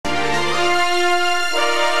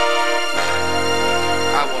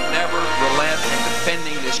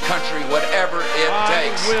this country, whatever it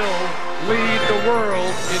takes. I will lead the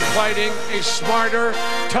world in fighting a smarter,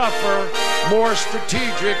 tougher, more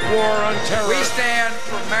strategic war on terror. We stand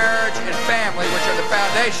for marriage and family, which are the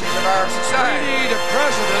foundations of our society. We need a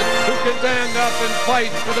president who can stand up and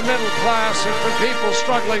fight for the middle class and for people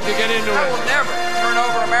struggling to get into it. I will never turn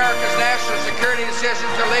over America's national security decisions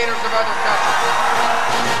to leaders of other countries.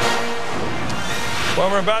 Well,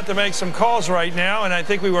 we're about to make some calls right now, and I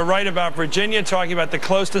think we were right about Virginia, talking about the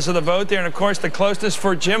closeness of the vote there, and of course the closeness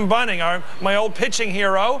for Jim Bunning, my old pitching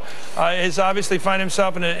hero, is obviously find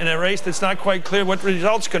himself in a race that's not quite clear what the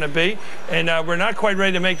result's going to be, and we're not quite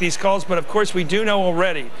ready to make these calls, but of course we do know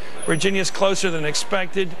already Virginia's closer than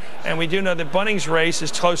expected, and we do know that Bunning's race is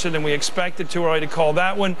closer than we expected. Too early to call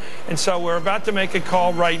that one, and so we're about to make a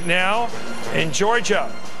call right now in Georgia.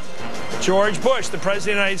 George Bush, the President of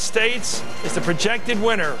the United States, is the projected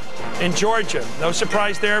winner in Georgia. No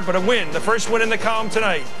surprise there, but a win. The first win in the column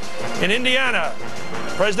tonight. In Indiana,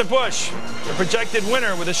 President Bush, the projected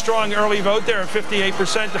winner with a strong early vote there of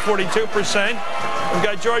 58% to 42%. We've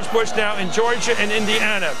got George Bush now in Georgia and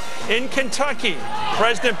Indiana. In Kentucky,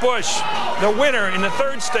 President Bush, the winner in the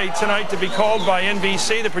third state tonight to be called by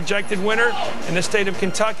NBC, the projected winner in the state of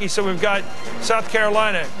Kentucky. So we've got South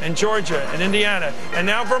Carolina and Georgia and Indiana. And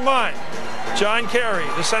now Vermont. John Kerry,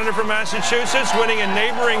 the senator from Massachusetts, winning in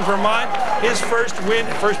neighboring Vermont, his first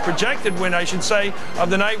projected win, I should say, of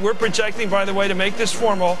the night. We're projecting, by the way, to make this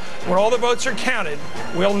formal. When all the votes are counted,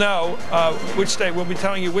 we'll know which state. We'll be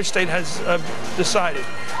telling you which state has decided.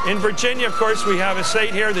 In Virginia, of course, we have a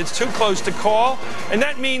state here that's too close to call, and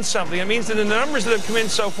that means something. It means that the numbers that have come in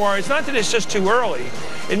so far, it's not that it's just too early.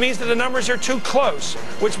 It means that the numbers are too close,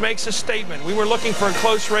 which makes a statement. We were looking for a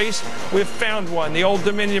close race. We've found one. The Old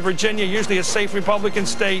Dominion of Virginia, usually a safe Republican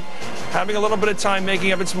state, having a little bit of time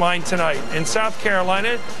making up its mind tonight. In South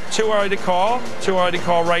Carolina, too early to call. Too early to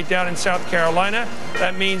call right down in South Carolina.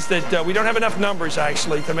 That means that we don't have enough numbers,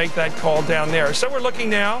 actually, to make that call down there. So we're looking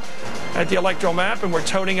now at the electoral map, and we're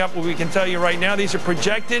toting up what we can tell you right now. These are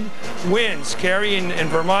projected wins. Kerry in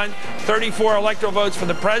Vermont, 34 electoral votes for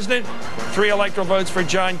the president, 3 electoral votes for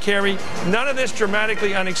John Kerry. None of this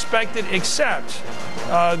dramatically unexpected, except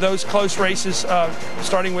those close races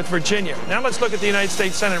starting with Virginia. Now let's look at the United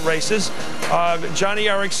States Senate races. Johnny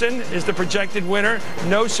Erickson is the projected winner.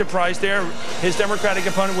 No surprise there. His Democratic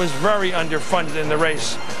opponent was very underfunded in the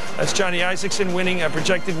race. That's Johnny Isakson winning, a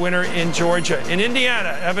projected winner in Georgia. In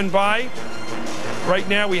Indiana, Evan Bayh. Right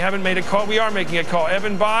now, we haven't made a call. We are making a call.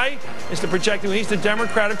 Evan Bayh is the projected winner. He's the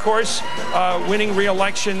Democrat, of course, winning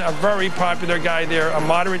re-election, a very popular guy there, a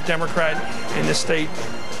moderate Democrat in the state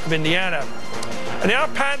of Indiana. And now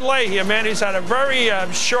Pat Leahy, a man who's had a very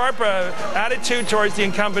sharp attitude towards the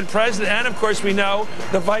incumbent president, and of course we know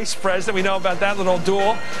the vice president. We know about that little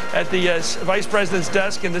duel at the vice president's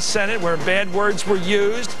desk in the Senate where bad words were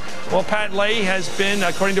used. Well, Pat Leahy has been,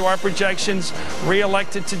 according to our projections,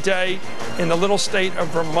 re-elected today in the little state of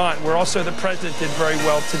Vermont, where also the president did very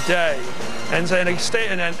well today. And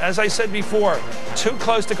as I said before, too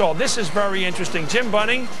close to call. This is very interesting. Jim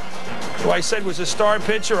Bunning, who I said was a star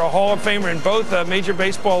pitcher, a Hall of Famer in both major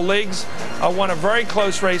baseball leagues, won a very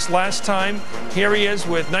close race last time. Here he is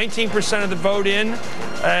with 19% of the vote in,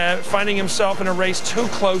 finding himself in a race too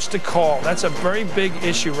close to call. That's a very big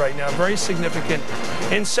issue right now, very significant.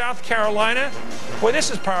 In South Carolina, boy,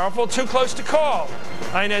 this is powerful, too close to call.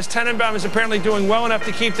 Inez Tenenbaum is apparently doing well enough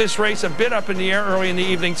to keep this race a bit up in the air early in the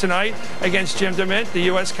evening tonight against Jim DeMint, the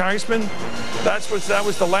U.S. Congressman. That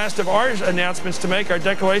was the last of our announcements to make, our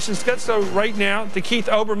declarations. Let's go right now to Keith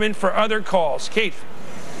Oberman for other calls. Keith.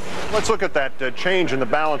 Let's look at that change in the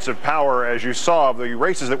balance of power. As you saw, the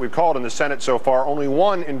races that we've called in the Senate so far, only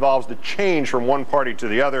one involves the change from one party to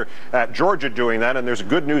the other. Georgia doing that, and there's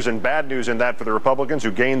good news and bad news in that for the Republicans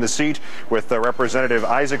who gained the seat with Representative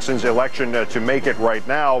Isakson's election to make it right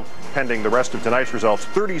now, pending the rest of tonight's results,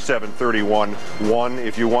 37-31-1.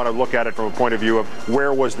 If you want to look at it from a point of view of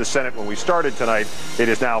where was the Senate when we started tonight, it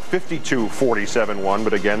is now 52-47-1.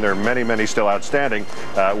 But again, there are many, many still outstanding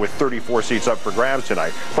with 34 seats up for grabs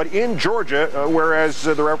tonight. But in Georgia, whereas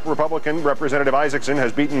the Republican Representative Isakson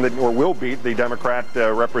has beaten or will beat the Democrat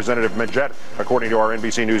Representative Majette, according to our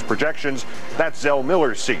NBC News projections, that's Zell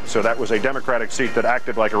Miller's seat. So that was a Democratic seat that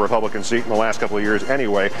acted like a Republican seat in the last couple of years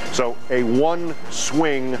anyway. So a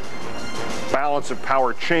one-swing balance of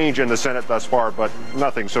power change in the Senate thus far, but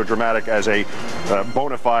nothing so dramatic as a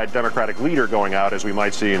bona fide Democratic leader going out as we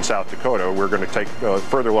might see in South Dakota. We're going to take a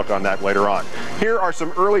further look on that later on. Here are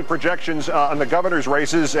some early projections on the governor's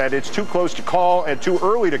races, and it's too close to call and too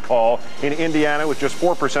early to call in Indiana with just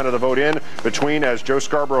 4% of the vote in between, as Joe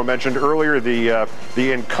Scarborough mentioned earlier, the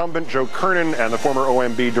incumbent Joe Kernan and the former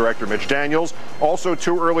OMB director Mitch Daniels. Also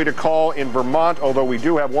too early to call in Vermont, although we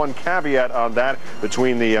do have one caveat on that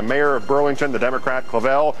between the mayor of Burlington, the Democrat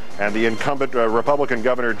Clavelle, and the incumbent Republican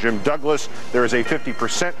governor Jim Douglas. There is a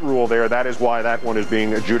 50% rule there. That is why that one is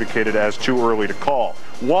being adjudicated as too early to call.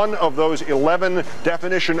 One of those 11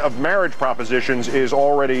 definition of marriage propositions is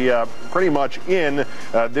already pretty much in.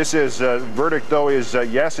 This is verdict, though, is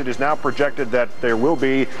yes, it is now projected that there will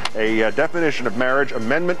be a definition of marriage,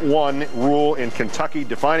 Amendment 1 rule in Kentucky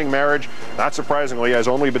defining marriage, not surprisingly, as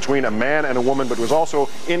only between a man and a woman, but was also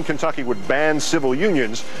in Kentucky would ban civil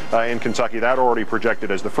unions in Kentucky. That already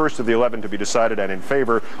projected as the first of the 11 to be decided and in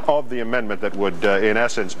favor of the amendment that would, in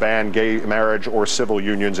essence, ban gay marriage or civil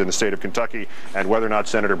unions in the state of Kentucky. And whether or not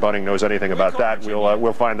Senator Bunning knows anything about that,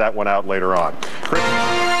 we'll find that one out later on.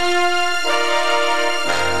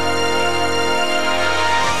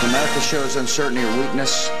 America shows uncertainty or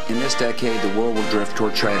weakness. In this decade, the world will drift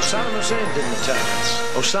toward tragedy. Saddam Hussein didn't attack us.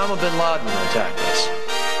 Osama bin Laden attacked us.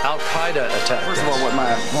 Al-Qaeda attacked us. First of all, what my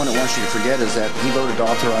opponent wants you to forget is that he voted to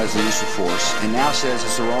authorize the use of force and now says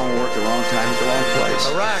it's the wrong war at the wrong time at the wrong place.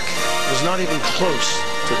 Iraq was not even close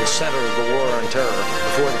to the center of the war on terror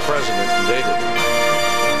before the president invaded.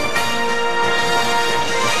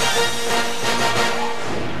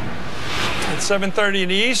 It's 7:30 in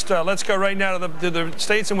the East. Let's go right now to the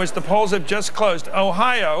states in which the polls have just closed.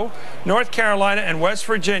 Ohio, North Carolina, and West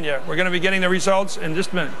Virginia. We're going to be getting the results in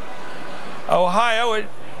just a minute. Ohio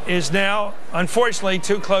is now, unfortunately,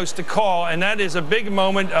 too close to call, and that is a big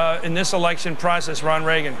moment in this election process. Ron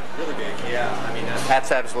Reagan. Really big, yeah. I mean,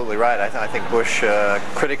 that's absolutely right. I think Bush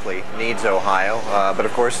critically needs Ohio, but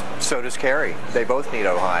of course, so does Kerry. They both need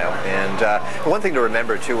Ohio. And one thing to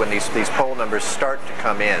remember, too, when these poll numbers start to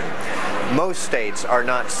come in, most states are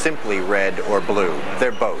not simply red or blue.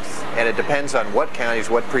 They're both. And it depends on what counties,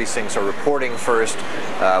 what precincts are reporting first,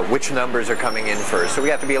 which numbers are coming in first. So we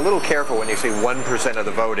have to be a little careful when you see 1% of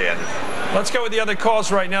the vote in. Let's go with the other calls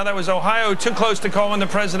right now. That was Ohio, too close to call in the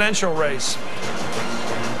presidential race.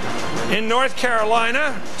 In North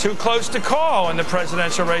Carolina, too close to call in the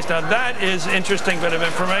presidential race. Now, that is interesting bit of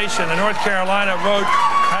information. The North Carolina vote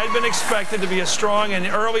had been expected to be a strong and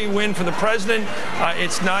early win for the president.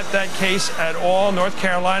 It's not that case at all. North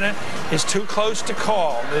Carolina is too close to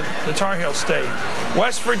call, the Tar Heel state.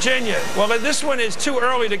 West Virginia, well, this one is too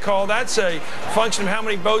early to call. That's a function of how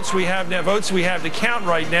many votes we have now, to count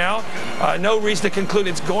right now. No reason to conclude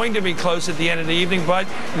it's going to be close at the end of the evening, but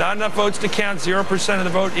not enough votes to count. 0% of the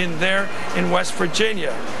vote in there in West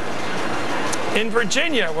Virginia. In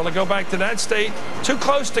Virginia, we'll go back to that state, too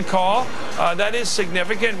close to call. That is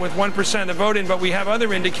significant with 1% of the vote in, but we have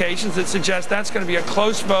other indications that suggest that's going to be a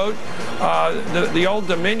close vote. The Old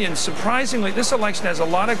Dominion, surprisingly, this election has a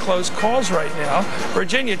lot of close calls right now.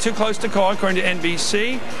 Virginia, too close to call, according to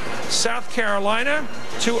NBC. South Carolina,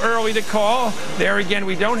 too early to call. There again,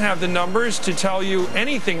 we don't have the numbers to tell you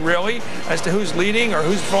anything really as to who's leading or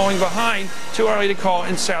who's falling behind. Too early to call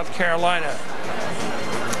in South Carolina.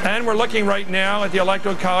 And we're looking right now at the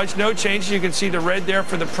Electoral College. No changes. You can see the red there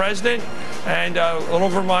for the president and a little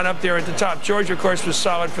Vermont up there at the top. Georgia, of course, was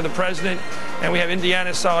solid for the president. And we have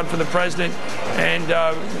Indiana solid for the president. And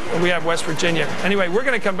we have West Virginia. Anyway, we're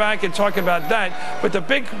going to come back and talk about that. But the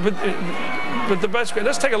best,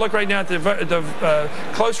 let's take a look right now at the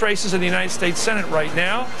close races in the United States Senate right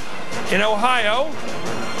now. In Ohio,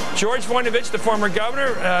 George Voinovich, the former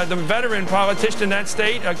governor, the veteran politician in that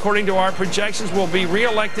state, according to our projections, will be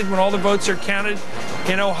reelected when all the votes are counted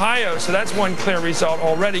in Ohio. So that's one clear result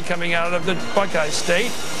already coming out of the Buckeye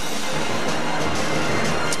State.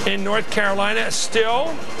 In North Carolina,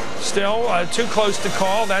 still too close to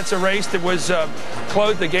call. That's a race that was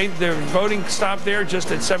closed. The voting stopped there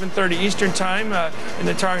just at 7:30 Eastern time in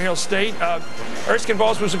the Tar Heel state. Erskine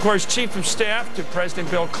Bowles was, of course, chief of staff to President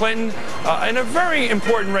Bill Clinton. In a very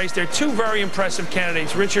important race there, two very impressive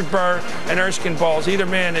candidates, Richard Burr and Erskine Bowles. Either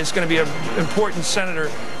man is going to be an important senator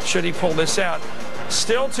should he pull this out.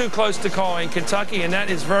 Still too close to call in Kentucky, and that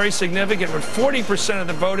is very significant with 40% of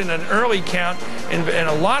the vote in an early count and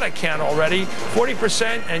a lot of count already,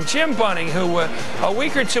 40%. And Jim Bunning, who a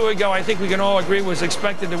week or two ago I think we can all agree was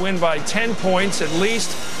expected to win by 10 points at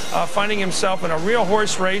least, finding himself in a real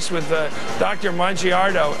horse race with Dr.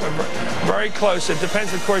 Mangiardo. Very close. It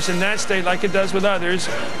depends, of course, in that state, like it does with others,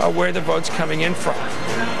 where the vote's coming in from.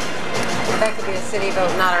 That could be a city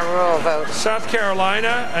vote, not a rural vote. South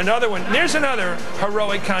Carolina, another one. There's another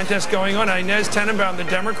heroic contest going on. Inez Tenenbaum, the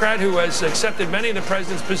Democrat, who has accepted many of the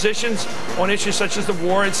president's positions on issues such as the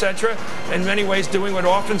war, etc., in many ways doing what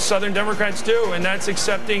often Southern Democrats do, and that's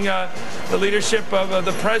accepting the leadership of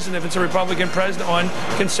the president, if it's a Republican president, on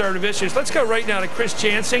conservative issues. Let's go right now to Chris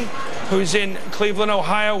Jansing, who's in Cleveland,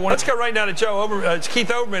 Ohio. Let's go right now to Keith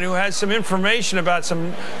Oberman, who has some information about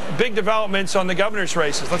some big developments on the governor's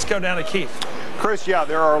races. Let's go down to Keith. Chris, yeah,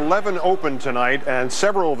 there are 11 open tonight, and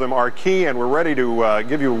several of them are key, and we're ready to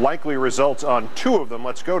give you likely results on 2 of them.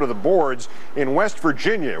 Let's go to the boards in West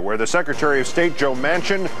Virginia, where the Secretary of State, Joe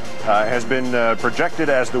Manchin, has been projected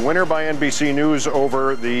as the winner by NBC News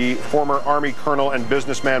over the former Army colonel and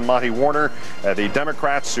businessman Monty Warner. The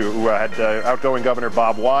Democrats, who had outgoing Governor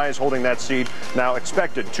Bob Wise holding that seat, now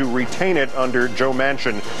expected to retain it under Joe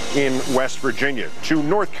Manchin in West Virginia. To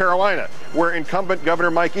North Carolina, where incumbent Governor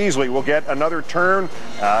Mike Easley will get another turn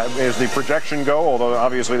as the projection go, although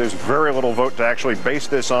obviously there's very little vote to actually base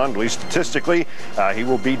this on, at least statistically. He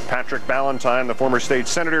will beat Patrick Ballantyne, the former state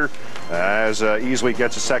senator, as Easley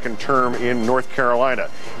gets a second term in North Carolina.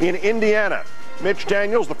 In Indiana, Mitch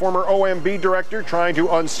Daniels, the former OMB director, trying to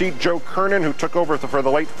unseat Joe Kernan, who took over for the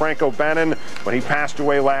late Frank O'Bannon when he passed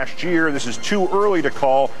away last year. This is too early to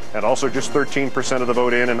call, and also just 13% of the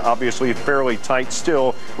vote in, and obviously fairly tight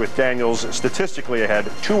still with Daniels statistically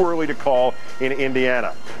ahead. Too early to call in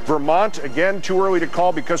Indiana. Vermont, again, too early to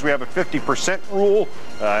call because we have a 50% rule,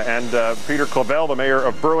 and Peter Clavell, the mayor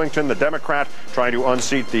of Burlington, the Democrat, trying to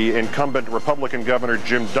unseat the incumbent Republican governor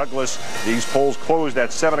Jim Douglas. These polls closed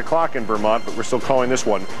at 7 o'clock in Vermont, but we're still calling this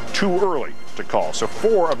one too early to call. So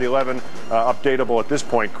 4 of the 11 updatable at this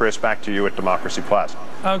point. Chris, back to you at Democracy Plaza.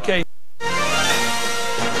 Okay.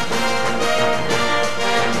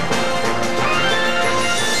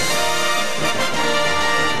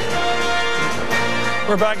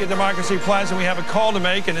 We're back at Democracy Plaza. We have a call to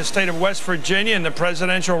make in the state of West Virginia in the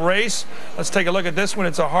presidential race. Let's take a look at this one.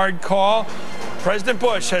 It's a hard call. President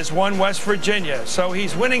Bush has won West Virginia, so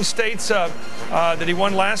he's winning states that he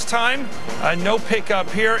won last time. No pickup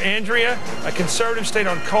here. Andrea, a conservative state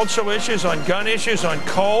on cultural issues, on gun issues, on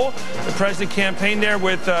coal. The president campaigned there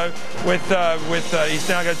with he's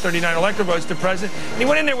now got 39 electoral votes to president. And he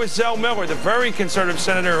went in there with Zell Miller, the very conservative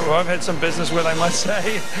senator who I've had some business with, I must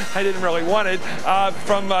say. I didn't really want it.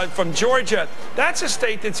 From Georgia. That's a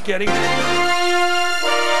state that's getting...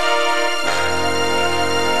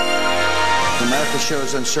 America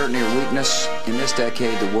shows uncertainty or weakness. In this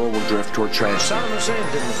decade, the world will drift toward tragedy. Saddam Hussein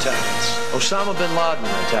didn't attack us. Osama bin Laden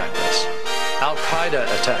attacked us. Al-Qaeda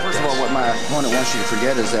attacked us. First of all, what my opponent wants you to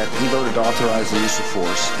forget is that he voted to authorize the use of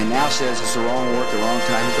force and now says it's the wrong war at the wrong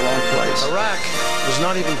time at the wrong place. Iraq was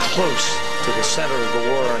not even close to the center of the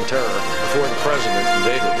war on terror before the president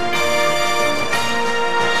invaded.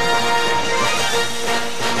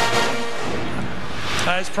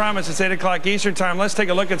 As promised, it's 8 o'clock Eastern time. Let's take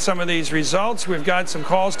a look at some of these results. We've got some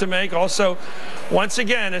calls to make. Also, once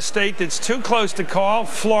again, a state that's too close to call.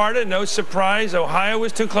 Florida, no surprise. Ohio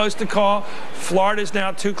was too close to call. Florida is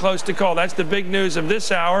now too close to call. That's the big news of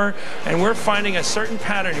this hour. And we're finding a certain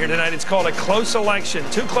pattern here tonight. It's called a close election.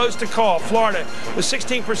 Too close to call. Florida, with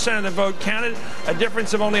 16% of the vote counted, a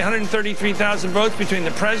difference of only 133,000 votes between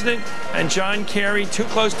the president and John Kerry. Too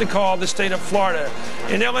close to call the state of Florida.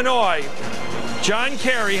 In Illinois, John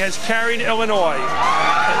Kerry has carried Illinois.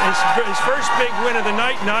 His first big win of the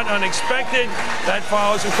night, not unexpected. That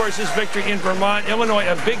follows, of course, his victory in Vermont. Illinois,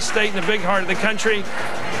 a big state in the big heart of the country.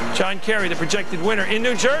 John Kerry, the projected winner. In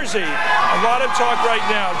New Jersey, a lot of talk right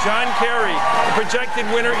now. John Kerry, the projected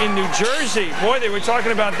winner in New Jersey. Boy, they were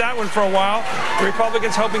talking about that one for a while. The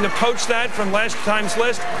Republicans hoping to poach that from last time's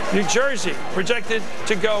list. New Jersey, projected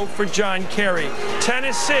to go for John Kerry.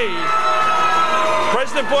 Tennessee,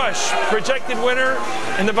 President Bush, projected winner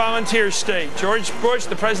in the volunteer state. George Bush,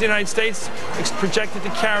 the President of the United States, is projected to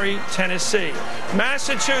carry Tennessee.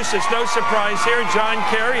 Massachusetts, no surprise here. John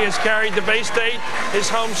Kerry has carried the Bay State, his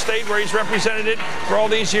home state where he's represented it for all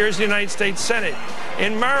these years in the United States Senate.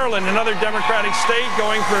 In Maryland, another Democratic state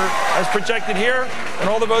going for, as projected here, and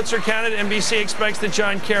all the votes are counted. NBC expects that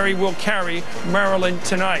John Kerry will carry Maryland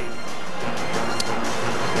tonight.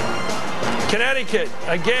 Connecticut,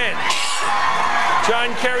 again.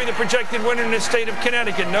 John Kerry, the projected winner in the state of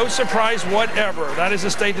Connecticut. No surprise whatever. That is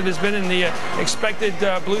a state that has been in the expected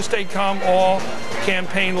blue state calm all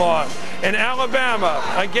campaign long. In Alabama,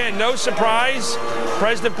 again, no surprise.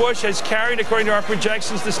 President Bush has carried, according to our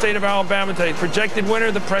projections, the state of Alabama today. Projected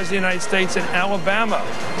winner, the President of the United States in Alabama.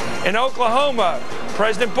 In Oklahoma,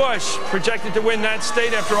 President Bush projected to win that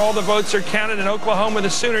state after all the votes are counted. In Oklahoma, the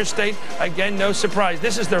Sooner State, again, no surprise.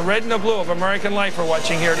 This is the red and the blue of American life we're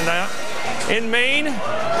watching here tonight. In Maine,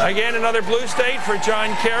 again, another blue state for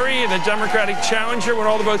John Kerry, the Democratic challenger. When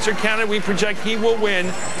all the votes are counted, we project he will win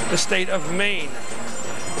the state of Maine.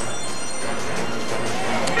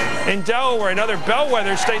 In Delaware, another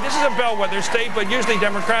bellwether state. This is a bellwether state, but usually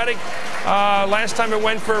Democratic. Last time it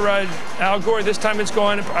went for Al Gore. This time it's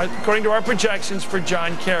going, according to our projections, for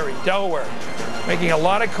John Kerry. Delaware, making a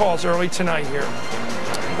lot of calls early tonight here.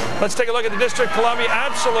 Let's take a look at the District of Columbia.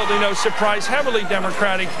 Absolutely no surprise, heavily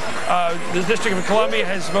Democratic. The District of Columbia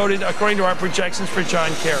has voted, according to our projections, for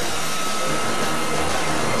John Kerry.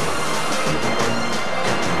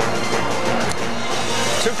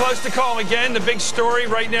 Too close to call again. The big story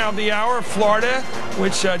right now of the hour, Florida,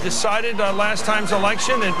 which decided last time's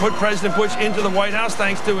election and put President Bush into the White House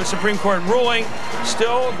thanks to a Supreme Court ruling.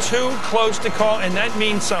 Still too close to call, and that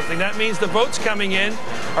means something. That means the votes coming in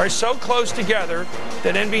are so close together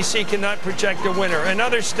that NBC cannot project a winner.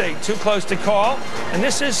 Another state too close to call, and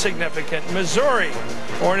this is significant, Missouri,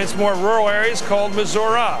 or in its more rural areas called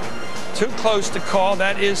Missouri. Too close to call,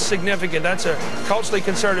 that is significant. That's a culturally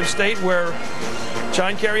conservative state where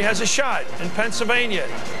John Kerry has a shot. In Pennsylvania,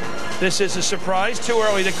 this is a surprise, too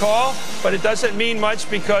early to call, but it doesn't mean much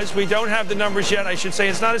because we don't have the numbers yet. I should say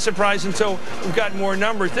it's not a surprise until we've got more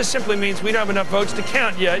numbers. This simply means we don't have enough votes to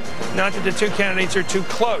count yet, not that the two candidates are too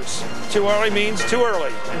close. Too early means too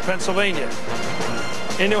early in Pennsylvania.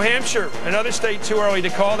 In New Hampshire, another state too early to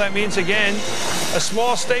call. That means, again, a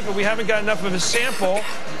small state, but we haven't got enough of a sample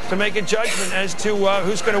to make a judgment as to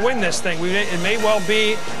who's going to win this thing. It may well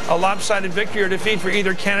be a lopsided victory or defeat for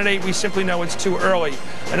either candidate. We simply know it's too early.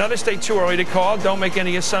 Another state too early to call. Don't make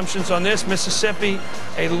any assumptions on this. Mississippi,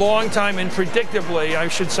 a long time and predictably, I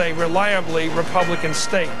should say reliably, Republican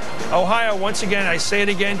state. Ohio, once again, I say it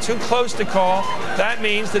again, too close to call. That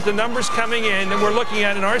means that the numbers coming in that we're looking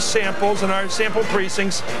at in our samples and our sample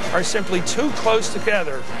precincts are simply too close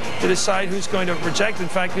together to decide who's going to project, in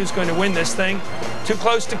fact, who's going to win this thing. Too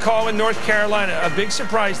close to call in North Carolina. A big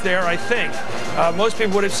surprise there, I think. Most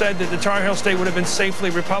people would have said that the Tar Heel state would have been safely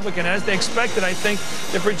Republican. As they expected, I think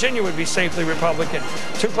that Virginia would be safely Republican.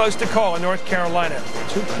 Too close to call in North Carolina.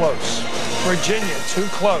 Too close. Virginia, too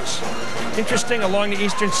close. Interesting along the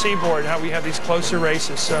eastern seaboard how we have these closer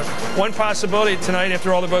races. One possibility tonight,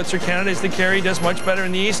 after all the votes are counted, is that Kerry does much better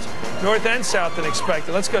in the east, north, and south than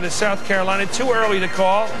expected. Let's go to South Carolina. Too early to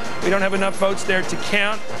call. We don't have enough votes there to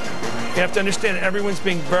count. You have to understand everyone's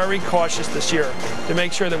being very cautious this year to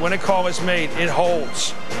make sure that when a call is made, it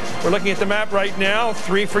holds. We're looking at the map right now.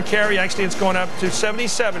 3 for Kerry. Actually, it's going up to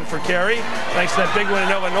 77 for Kerry, thanks to that big win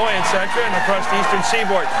in Illinois, etc., and across the eastern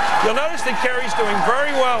seaboard. You'll notice that Kerry's doing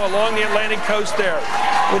very well along the Atlantic coast there,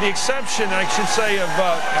 with the exception, I should say,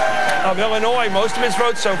 of Illinois. Most of his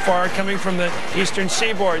votes so far are coming from the eastern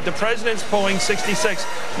seaboard. The president's polling 66.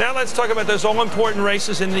 Now let's talk about those all-important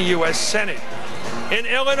races in the U.S. Senate. In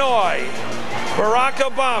Illinois, Barack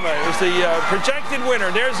Obama is the projected winner.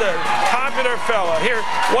 There's a popular fellow. Here,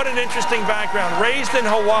 what an interesting background. Raised in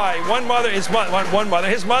Hawaii.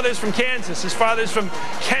 His mother's from Kansas. His father's from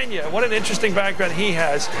Kenya. What an interesting background he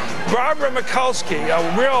has. Barbara Mikulski,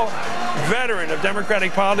 a real veteran of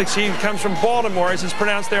Democratic politics. He comes from Baltimore, as it's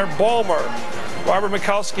pronounced there, Balmer. Barbara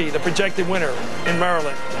Mikulski, the projected winner in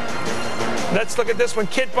Maryland. Let's look at this one.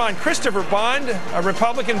 Kit Bond. Christopher Bond, a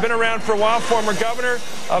Republican, been around for a while, former governor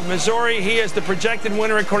of Missouri. He is the projected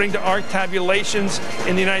winner according to our tabulations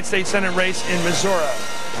in the United States Senate race in Missouri.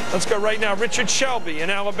 Let's go right now. Richard Shelby in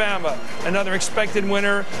Alabama, another expected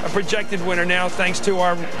winner, a projected winner now thanks to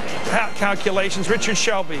our calculations. Richard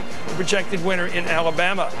Shelby, the projected winner in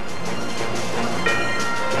Alabama.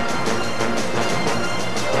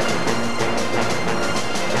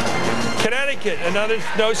 Connecticut, another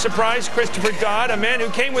no surprise, Christopher Dodd, a man who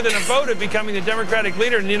came within a vote of becoming the Democratic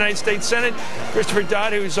leader in the United States Senate. Christopher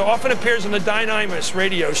Dodd, who often appears on the Dynamis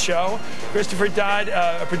radio show. Christopher Dodd,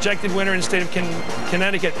 a projected winner in the state of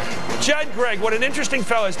Connecticut. Judd Gregg, what an interesting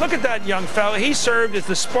fellow is. Look at that young fellow. He served as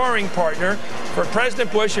the sparring partner for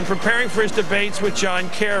President Bush in preparing for his debates with John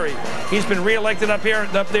Kerry. He's been reelected up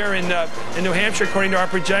there in New Hampshire, according to our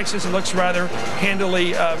projections, and looks rather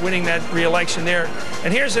handily winning that reelection there.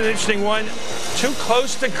 And here's an interesting one. Too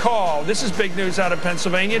close to call. This is big news out of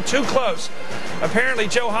Pennsylvania. Too close. Apparently,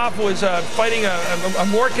 Joe Hoffa was fighting a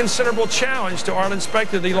more considerable challenge to Arlen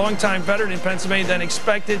Specter, the longtime veteran in Pennsylvania, than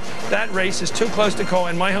expected. That race is too close to call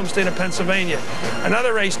in my home state of Pennsylvania.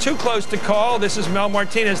 Another race too close to call. This is Mel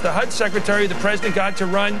Martinez, the HUD secretary the president got to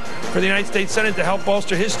run for the United States Senate to help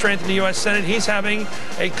bolster his strength in the U.S. Senate. He's having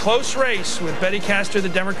a close race with Betty Castor, the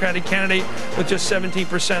Democratic candidate, with just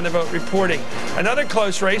 17% of the vote reporting. Another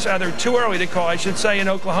close race, either too early to call, I should say, in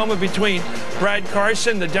Oklahoma between Brad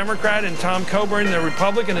Carson, the Democrat, and Tom Coburn, the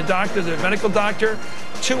Republican, the doctor, the medical doctor.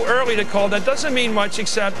 Too early to call. That doesn't mean much,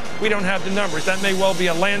 except we don't have the numbers. That may well be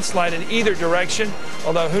a landslide in either direction,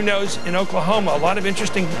 although who knows, in Oklahoma, a lot of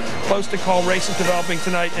interesting close-to-call races developing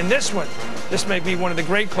tonight. And this one, this may be one of the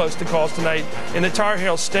great close-to-calls tonight in the Tar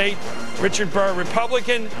Heel State. Richard Burr,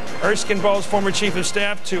 Republican, Erskine Bowles, former chief of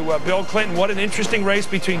staff to Bill Clinton. What an interesting race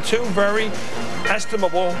between two very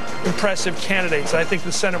estimable, impressive candidates. I think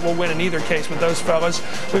the Senate will win in either case with those fellas.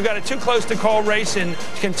 We've got a too close-to-call race in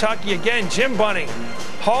Kentucky. Again, Jim Bunning,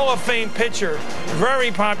 Hall of Fame pitcher,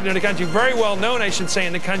 very popular in the country, very well known, I should say,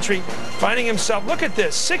 in the country, finding himself, look at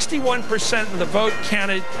this, 61% of the vote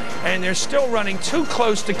counted, and they're still running too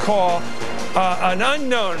close to call an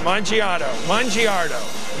unknown Mangiardo,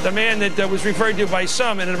 the man that was referred to by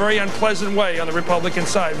some in a very unpleasant way on the Republican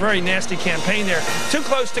side. Very nasty campaign there. Too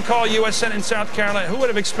close to call U.S. Senate in South Carolina. Who would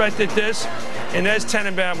have expected this? Inez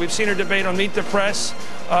Tenenbaum, we've seen her debate on Meet the Press.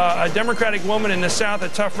 A Democratic woman in the South, a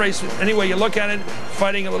tough race. Any way you look at it,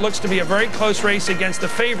 fighting what looks to be a very close race against the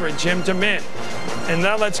favorite, Jim DeMint. And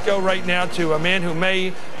now let's go right now to a man who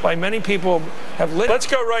may, by many people, have lit. Let's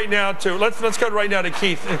go right now to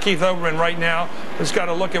Keith Olbermann right now, who's got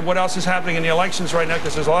to look at what else is happening in the elections right now,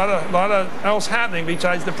 because there's a lot of else happening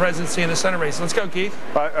besides the presidency and the Senate race. Let's go, Keith.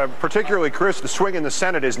 Particularly, Chris, the swing in the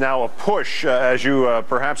Senate is now a push. As you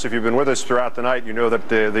perhaps, if you've been with us throughout the night, you know that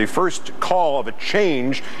the first call of a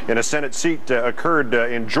change in a Senate seat occurred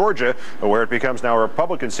in Georgia, where it becomes now a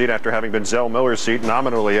Republican seat after having been Zell Miller's seat,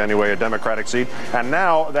 nominally anyway, a Democratic seat. And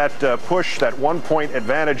now that push, that 1-point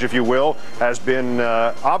advantage, if you will, has been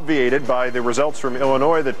obviated by the results from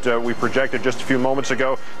Illinois that we projected just a few moments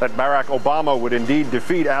ago, that Barack Obama would indeed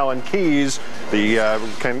defeat Alan Keyes, the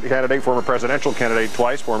former presidential candidate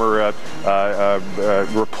twice, former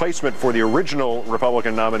replacement for the original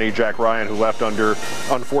Republican nominee, Jack Ryan, who left under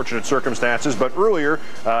unfortunate circumstances. But earlier,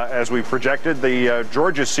 as we projected, the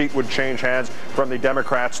Georgia seat would change hands from the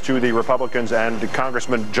Democrats to the Republicans, and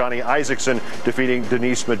Congressman Johnny Isakson defeating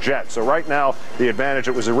Denise Majette. So right now, the advantage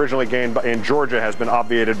that was originally gained in Georgia has been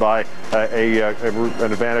obviated by an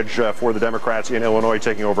advantage for the Democrats in Illinois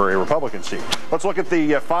taking over a Republican seat. Let's look at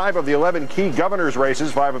the 5 of the 11 key governors'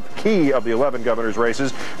 races,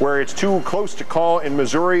 where it's too close to call in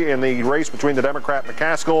Missouri in the race between the Democrat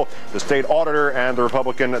McCaskill, the state auditor, and the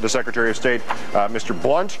Republican, the Secretary of State, Mr.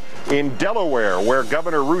 Blunt. In Delaware, where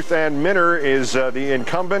Governor Ruth Ann Minner is the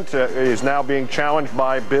incumbent, is now being challenged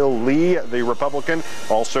by Bill Lee, the Republican,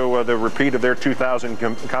 also the repeat of their 2000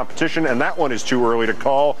 competition, and that one is too early to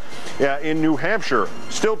call. In New Hampshire,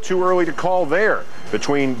 still too early to call there,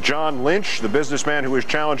 between John Lynch, the businessman who is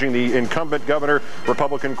challenging the incumbent governor,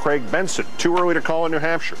 Republican Craig Benson. Too early to call in New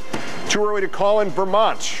Hampshire. Too early to call in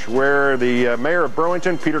Vermont, where the mayor of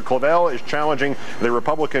Burlington, Peter Clavelle, is challenging the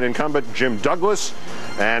Republican incumbent, Jim Douglas.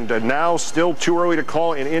 And now still too early to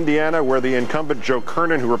call in Indiana, where the incumbent, Joe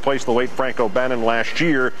Kernan, who replaced the late Frank O'Bannon last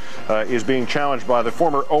year, is being challenged by the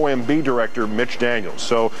former OMB director, Mitch Daniels.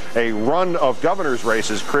 So a run of governor's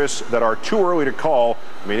races, Chris, that are too early to call,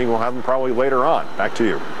 meaning we'll have them probably later on. Back to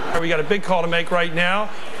you. We got a big call to make right now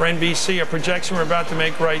for NBC, a projection we're about to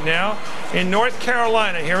make right now. In North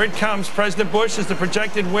Carolina, here it comes. President Bush is the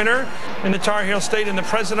projected winner in the Tar Heel State in the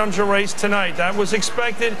presidential race tonight. That was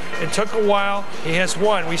expected. It took a while. He has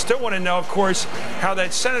won. We still want to know, of course, how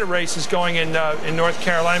that Senate race is going in North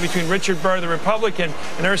Carolina between Richard Burr, the Republican,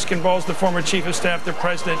 and Erskine Bowles, the former chief of staff to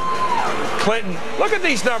President Clinton. Look at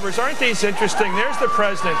these numbers. Aren't these interesting? There's the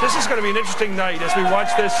president. This is going to be an interesting night as we watch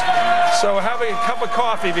this. So have a cup of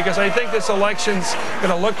coffee, because I think this election's going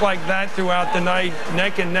to look like that throughout the night,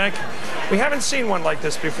 neck and neck. We haven't seen one like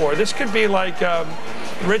this before. This could be like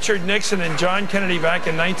Richard Nixon and John Kennedy back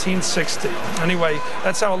in 1960. Anyway,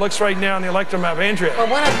 that's how it looks right now on the electoral map. Andrea.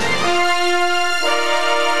 Well,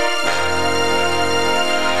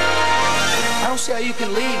 I don't see how you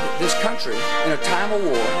can lead this country in a time of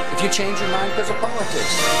war if you change your mind because of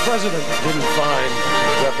politics. The president didn't find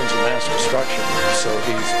weapons of mass destruction, so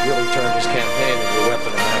he's really turned his campaign into a weapon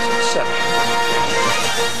of mass deception.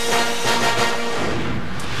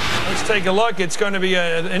 Let's take a look. It's going to be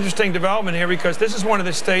an interesting development here because this is one of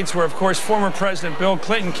the states where, of course, former President Bill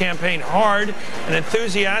Clinton campaigned hard and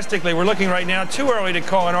enthusiastically. We're looking right now, too early to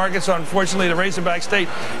call in Arkansas, unfortunately, the Razorback State.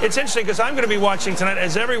 It's interesting because I'm going to be watching tonight,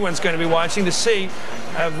 as everyone's going to be watching, to see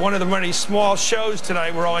one of the many small shows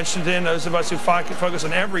tonight we're all interested in, those of us who focus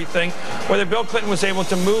on everything, whether Bill Clinton was able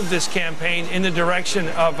to move this campaign in the direction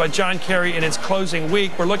of John Kerry in its closing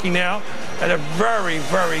week. We're looking now at a very,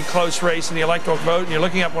 very close race in the electoral vote, and you're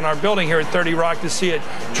looking up on our building here at 30 Rock to see it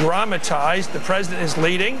dramatized. The president is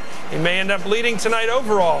leading. He may end up leading tonight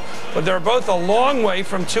overall, but they're both a long way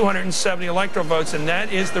from 270 electoral votes, and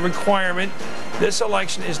that is the requirement. This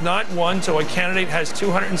election is not won till a candidate has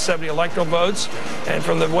 270 electoral votes, and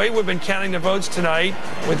from the way we've been counting the votes tonight,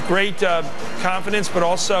 with great confidence, but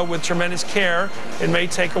also with tremendous care, it may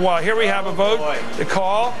take a while. Here we have a vote, the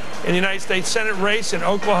call in the United States Senate race in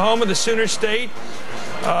Oklahoma, the Sooner State.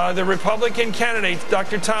 The Republican candidate,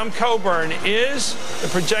 Dr. Tom Coburn, is the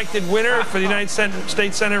projected winner for the United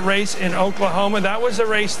States Senate race in Oklahoma. That was a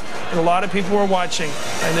race that a lot of people were watching,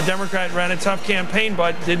 and the Democrat ran a tough campaign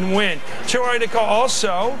but didn't win. Too early to call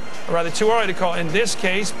also, or rather too early to call in this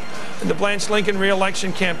case, the Blanche Lincoln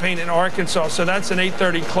re-election campaign in Arkansas. So that's an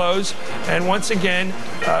 8:30 close. And once again,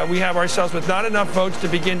 we have ourselves with not enough votes to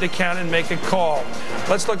begin to count and make a call.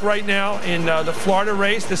 Let's look right now in the Florida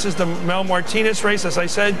race. This is the Mel Martinez race. As I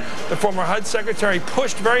said, the former HUD secretary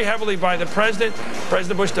pushed very heavily by the President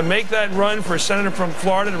Bush, to make that run for senator from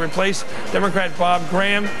Florida to replace Democrat Bob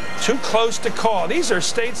Graham. Too close to call. These are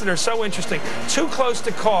states that are so interesting. Too close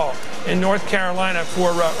to call in North Carolina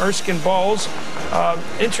for Erskine Bowles.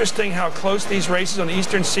 Interesting how close these races on the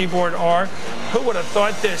eastern seaboard are. Who would have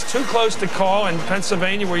thought this? Too close to call in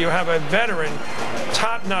Pennsylvania, where you have a veteran,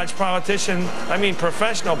 top-notch politician, I mean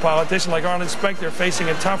professional politician like Arlen Specter facing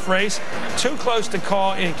a tough race. Too close to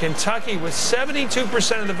call in Kentucky with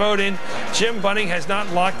 72% of the vote in. Jim Bunning has not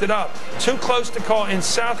locked it up. Too close to call in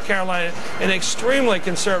South Carolina, an extremely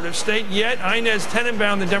conservative state, yet Inez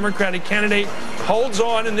Tenenbaum, the Democratic candidate, holds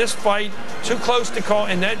on in this fight. Too close to call,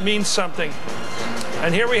 and that means something.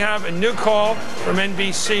 And here we have a new call from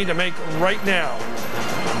NBC to make right now.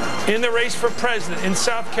 In the race for president in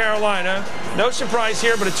South Carolina, no surprise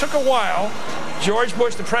here, but it took a while. George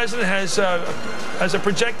Bush, the president, has a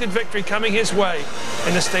projected victory coming his way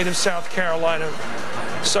in the state of South Carolina.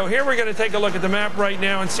 So here we're going to take a look at the map right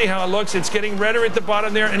now and see how it looks. It's getting redder at the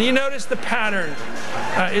bottom there, and you notice the pattern.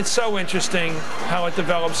 It's so interesting how it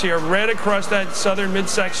develops here. Red across that southern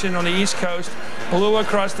midsection on the East Coast, blue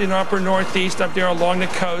across the upper northeast up there along the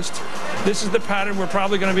coast. This is the pattern we're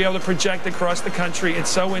probably going to be able to project across the country. It's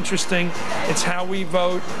so interesting. It's how we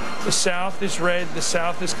vote. The South is red. The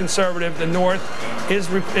South is conservative. The North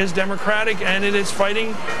is Democratic, and it is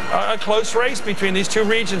fighting a close race between these two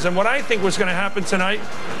regions. And what I think was going to happen tonight,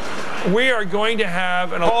 we are going to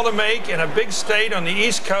have an call to make in a big state on the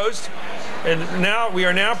East Coast. And now we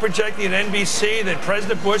are now projecting at NBC that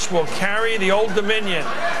President Bush will carry the Old Dominion.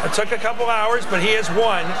 It took a couple hours, but he has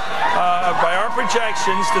won. By our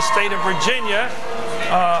projections, the state of Virginia,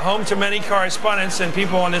 home to many correspondents and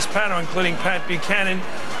people on this panel, including Pat Buchanan.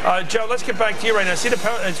 Joe, let's get back to you right now. See,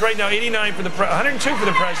 it's right now 89 for 102 for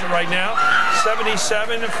the president right now,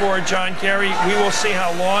 77 for John Kerry. We will see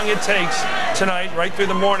how long it takes tonight, right through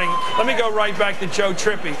the morning. Let me go right back to Joe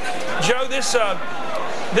Trippi. Joe,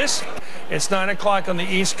 it's 9 o'clock on the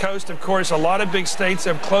East Coast. Of course, a lot of big states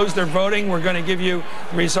have closed their voting. We're going to give you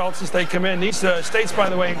results as they come in. These states, by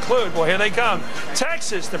the way, include, well, here they come.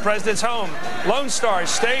 Texas, the president's home. Lone Star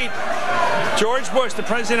State. George Bush, the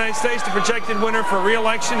president of the United States, the projected winner for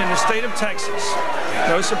re-election in the state of Texas.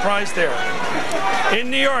 No surprise there. In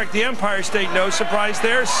New York, the Empire State, no surprise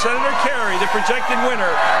there. Senator Kerry, the projected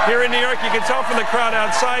winner. Here in New York, you can tell from the crowd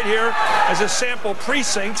outside here as a sample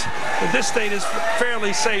precinct that this state is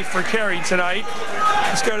fairly safe for Kerry tonight.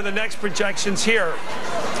 Let's go to the next projections here.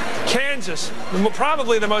 Kansas,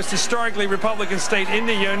 probably the most historically Republican state in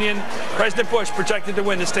the Union. President Bush projected to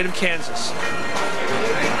win the state of Kansas.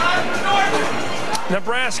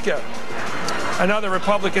 Nebraska, another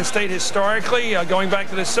Republican state historically, going back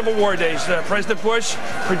to the Civil War days. President Bush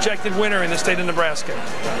projected winner in the state of Nebraska.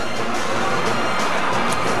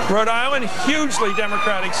 Rhode Island, hugely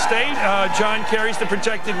Democratic state. John Kerry's the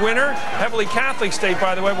projected winner. Heavily Catholic state,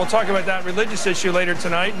 by the way. We'll talk about that religious issue later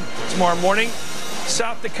tonight, tomorrow morning.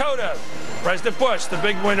 South Dakota, President Bush, the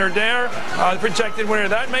big winner there, the projected winner.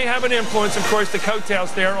 That may have an influence, of course, the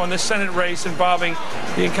coattails there on the Senate race involving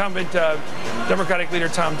the incumbent Democratic leader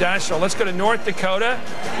Tom Daschle. Let's go to North Dakota.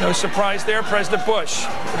 No surprise there. President Bush,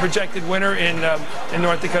 the projected winner in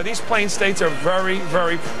North Dakota. These plain states are very,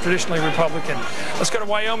 very traditionally Republican. Let's go to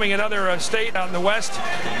Wyoming, another state out in the West.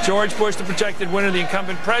 George Bush, the projected winner, the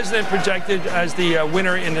incumbent president, projected as the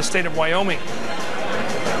winner in the state of Wyoming.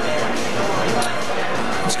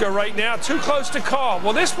 Let's go right now. Too close to call.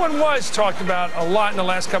 Well, this one was talked about a lot in the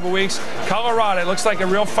last couple of weeks. Colorado. It looks like a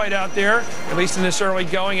real fight out there, at least in this early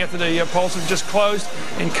going after the polls have just closed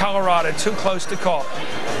in Colorado. Too close to call.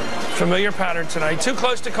 Familiar pattern tonight. Too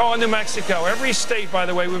close to call in New Mexico. Every state, by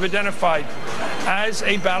the way, we've identified as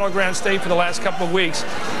a battleground state for the last couple of weeks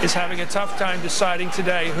is having a tough time deciding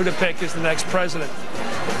today who to pick as the next president.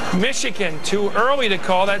 Michigan, too early to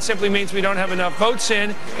call. That simply means we don't have enough votes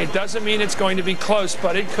in. It doesn't mean it's going to be close,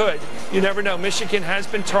 but it could. You never know. Michigan has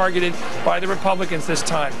been targeted by the Republicans this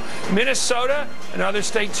time. Minnesota, another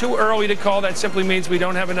state, too early to call. That simply means we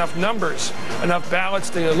don't have enough numbers, enough ballots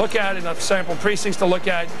to look at, enough sample precincts to look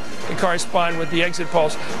at that correspond with the exit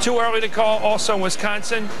polls. Too early to call. Also in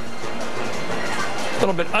Wisconsin. A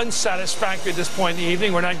little bit unsatisfactory at this point in the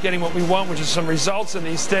evening. We're not getting what we want, which is some results in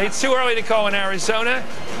these states. Too early to call in Arizona.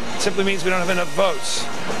 Simply means we don't have enough votes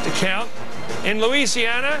to count. In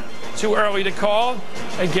Louisiana, too early to call.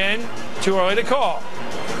 Again, too early to call.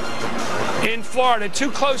 In Florida, too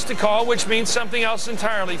close to call, which means something else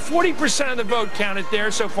entirely. 40% of the vote counted there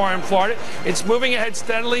so far in Florida. It's moving ahead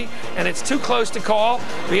steadily, and it's too close to call.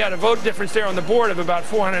 We had a vote difference there on the board of about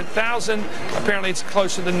 400,000. Apparently, it's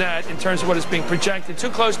closer than that in terms of what is being projected. Too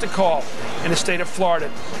close to call in the state of Florida.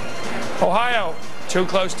 Ohio, too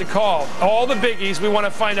close to call. All the biggies, we want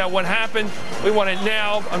to find out what happened. We want it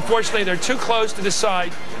now. Unfortunately, they're too close to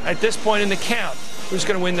decide at this point in the count who's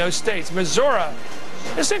going to win those states. Missouri.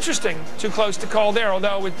 It's interesting, too close to call there,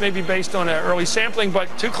 although it may be based on early sampling, but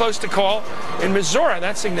too close to call in Missouri.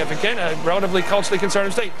 That's significant, a relatively culturally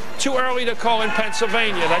conservative state. Too early to call in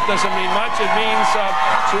Pennsylvania. That doesn't mean much. It means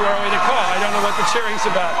too early to call. I don't know what the cheering's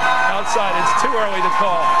about outside. It's too early to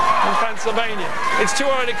call in Pennsylvania. It's too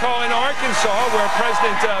early to call in Arkansas, where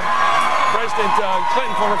President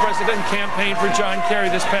Clinton, former president, campaigned for John Kerry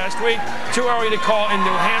this past week. Too early to call in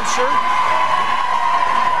New Hampshire.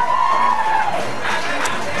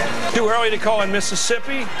 Too early to call in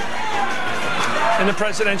Mississippi in the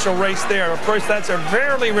presidential race there. Of course, that's a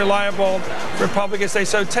fairly reliable Republican state.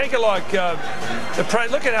 So take a look.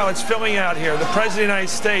 Look at how it's filling out here. The President of the United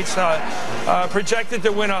States projected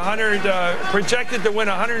to win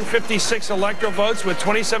 156 electoral votes, with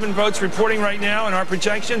 27 votes reporting right now in our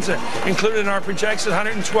projections, included in our projections,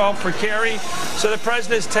 112 for Kerry. So the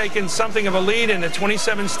president has taken something of a lead in the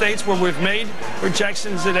 27 states where we've made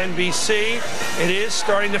projections at NBC. It is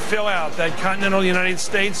starting to fill out that continental United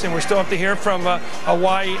States, and we're still have to hear from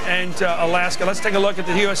Hawaii and Alaska. Let's take a look at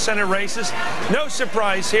the U.S. Senate races. No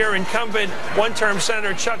surprise here. Incumbent one-term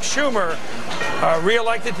Senator Chuck Schumer,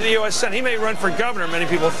 re-elected to the U.S. Senate. He may run for governor, many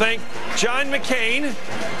people think. John McCain,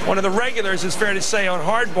 one of the regulars, it's fair to say, on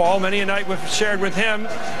Hardball. Many a night we've shared with him.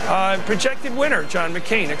 Projected winner, John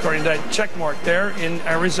McCain, according to that check mark there in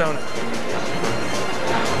Arizona.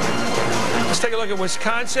 Let's take a look at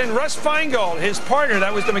Wisconsin. Russ Feingold, his partner,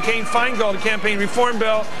 that was the McCain-Feingold campaign reform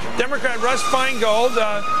bill. Democrat Russ Feingold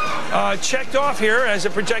checked off here as a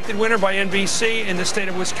projected winner by NBC in the state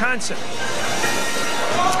of Wisconsin.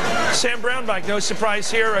 Sam Brownback, no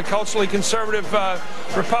surprise here, a culturally conservative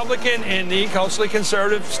Republican in the culturally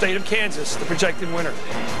conservative state of Kansas, the projected winner.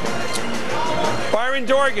 Byron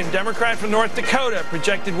Dorgan, Democrat from North Dakota,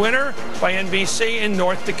 projected winner by NBC in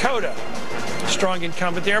North Dakota. Strong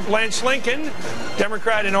incumbent there. Blanche Lincoln,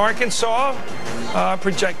 Democrat in Arkansas,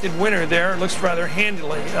 projected winner there. Looks rather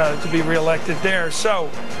handily to be reelected there. So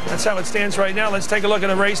that's how it stands right now. Let's take a look at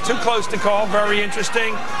the race. Too close to call. Very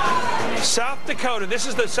interesting. South Dakota. This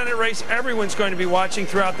is the Senate race everyone's going to be watching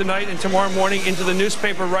throughout the night and tomorrow morning into the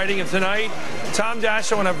newspaper writing of tonight. Tom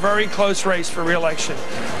Daschle in a very close race for re-election.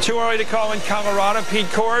 Too early to call in Colorado. Pete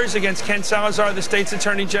Coors against Ken Salazar, the state's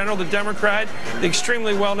attorney general, the Democrat, the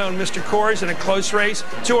extremely well-known Mr. Coors in a close race.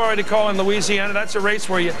 Too early to call in Louisiana. That's a race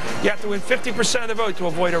where you have to win 50% of the vote to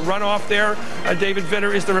avoid a runoff there. David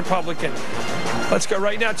Vitter is the Republican. Let's go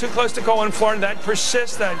right now. Too close to call in Florida. That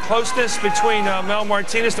persists, that closeness between Mel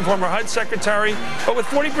Martinez, the former HUD secretary, but with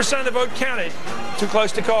 40% of the vote counted. Too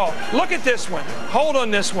close to call. Look at this one. Hold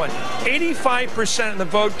on this one. 85% of the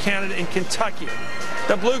vote counted in Kentucky,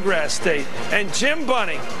 the bluegrass state. And Jim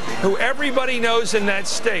Bunning, who everybody knows in that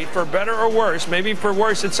state, for better or worse, maybe for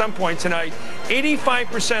worse at some point tonight,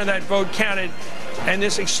 85% of that vote counted and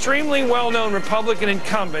this extremely well-known Republican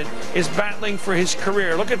incumbent is battling for his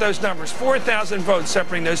career. Look at those numbers: 4,000 votes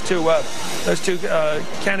separating those two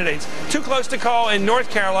candidates. Too close to call in North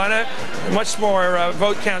Carolina. Much smaller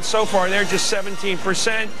vote count so far. They're just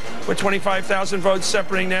 17%, with 25,000 votes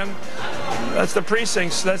separating them. That's the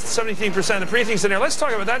precincts. That's 17% of the precincts in there. Let's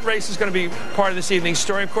talk about that race. Is going to be part of this evening's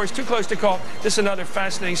story. Of course, too close to call. This is another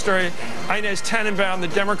fascinating story. Inez Tannenbaum, the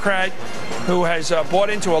Democrat who has bought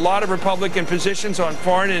into a lot of Republican positions on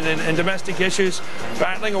foreign and domestic issues,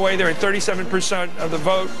 battling away there at 37% of the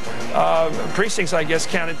vote. Precincts, I guess,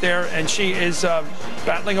 counted there, and she is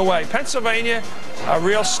battling away. Pennsylvania, a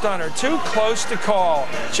real stunner. Too close to call.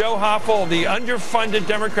 Joe Hoffel, the underfunded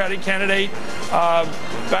Democratic candidate,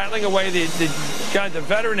 battling away the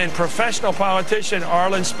veteran and professional politician,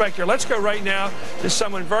 Arlen Specter. Let's go right now to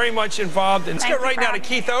someone very much involved. And let's go right now to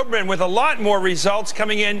Keith Oberman with a lot more results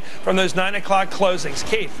coming in from those 9 o'clock closings.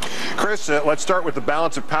 Keith. Chris, let's start with the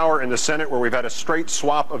balance of power in the Senate, where we've had a straight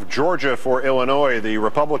swap of Georgia for Illinois. The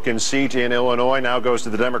Republican seat in Illinois now goes to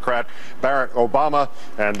the Democrat Barack Obama,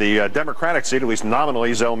 and the Democratic seat, at least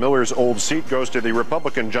nominally, Zell Miller's old seat, goes to the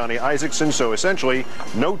Republican Johnny Isakson. So essentially,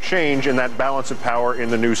 no change in that balance of power in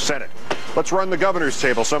the new Senate. Let's run the governor's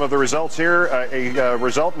table. Some of the results here. A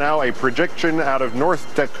result now, a prediction out of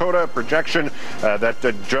North Dakota, projection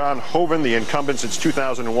that John Hoeven, the incumbent since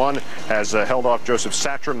 2001, has held off Joseph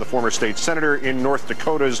Satcham, the former state senator, in North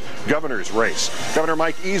Dakota's governor's race. Governor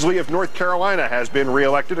Mike Easley of North Carolina has been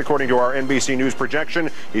reelected, according to our NBC News projection.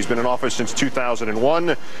 He's been in office since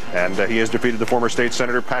 2001, and he has defeated the former state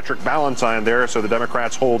senator Patrick Ballantyne there, so the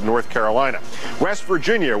Democrats hold North Carolina. West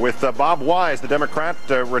Virginia, with Bob Wise, the Democrat,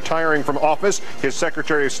 retiring from office. His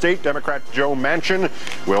Secretary of State, Democrat Joe Manchin,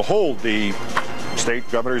 will hold the state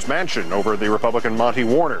governor's mansion over the Republican Monty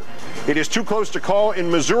Warner. It is too close to call in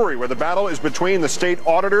Missouri, where the battle is between the state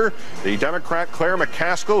auditor, the Democrat Claire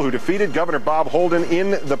McCaskill, who defeated Governor Bob Holden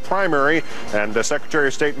in the primary, and Secretary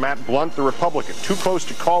of State Matt Blunt, the Republican. Too close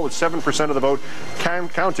to call, with 7% of the vote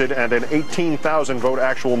counted and an 18,000 vote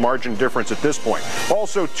actual margin difference at this point.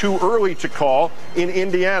 Also too early to call in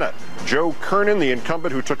Indiana. Joe Kernan, the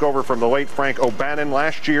incumbent who took over from the late Frank O'Bannon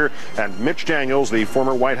last year, and Mitch Daniels, the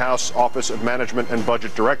former White House Office of Management and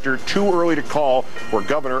Budget Director. Too early to call for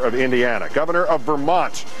governor of Indiana. Governor of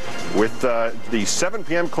Vermont, with the 7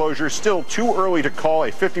 p.m. closure, still too early to call.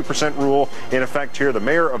 A 50% rule in effect here. The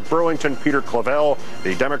mayor of Burlington, Peter Clavelle,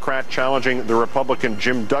 the Democrat, challenging the Republican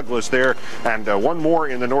Jim Douglas there. And one more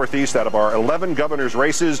in the Northeast out of our 11 governors'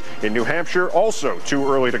 races in New Hampshire. Also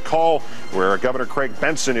too early to call, where Governor Craig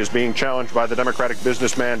Benson is being challenged by the Democratic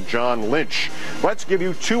businessman John Lynch. Let's give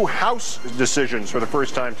you 2 House decisions for the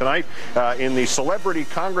first time tonight. In the celebrity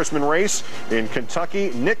congressman race in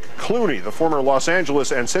Kentucky, Nick Clooney, the former Los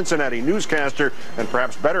Angeles and Cincinnati newscaster, and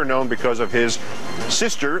perhaps better known because of his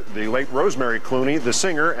sister, the late Rosemary Clooney, the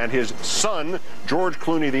singer, and his son, George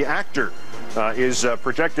Clooney, the actor, is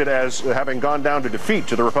projected as having gone down to defeat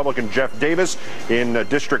to the Republican Jeff Davis in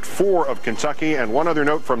District 4 of Kentucky. And one other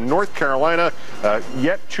note from North Carolina,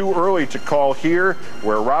 yet too early to call here,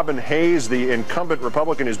 where Robin Hayes, the incumbent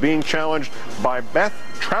Republican, is being challenged by Beth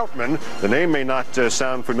Troutman. The name may not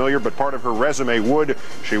sound familiar, but part of her resume would.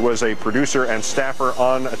 She was a producer and staffer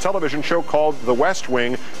on a television show called The West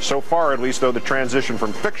Wing. So far, at least, though, the transition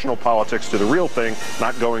from fictional politics to the real thing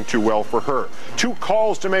not going too well for her. 2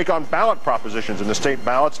 calls to make on ballot propositions in the state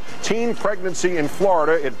ballots. Teen pregnancy in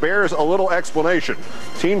Florida. It bears a little explanation.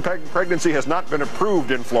 Teen pregnancy has not been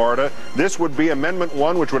approved in Florida. This would be Amendment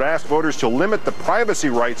 1, which would ask voters to limit the privacy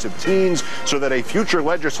rights of teens so that a future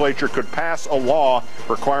legislature could pass a law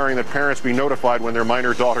requiring that parents be notified when their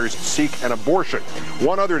minor daughters seek an abortion.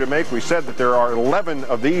 One other to make. We said that there are 11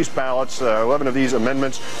 of these ballots, 11 of these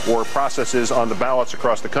amendments or processes on the ballots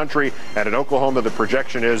across the country. And in Oklahoma, the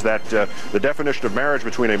projection is that the definition of marriage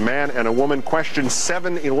between a man and a woman, question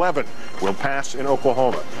 711, will pass in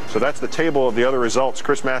Oklahoma. So that's the table of the other results.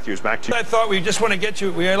 Chris Matthews, back to you. I thought we just want to get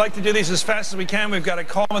you. We like to do these as fast as we can. We've got a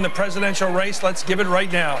call in the presidential race. Let's give it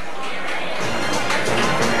right now.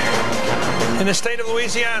 In the state of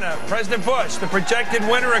Louisiana, President Bush, the projected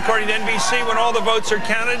winner according to NBC when all the votes are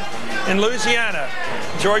counted in Louisiana.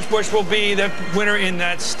 George Bush will be the winner in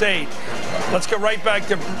that state. Let's go right back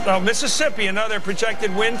to Mississippi, another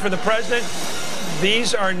projected win for the president.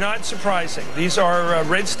 These are not surprising. These are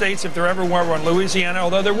red states if there ever were one. Louisiana,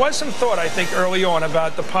 although there was some thought, I think, early on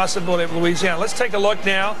about the possibility of Louisiana. Let's take a look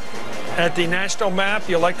now at the national map,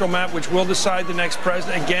 the electoral map, which will decide the next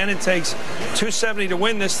president. Again, it takes 270 to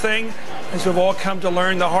win this thing, as we've all come to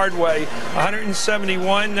learn the hard way.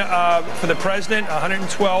 171 for the president,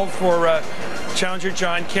 112 for challenger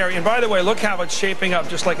John Kerry. And by the way, look how it's shaping up,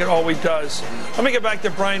 just like it always does. Let me get back to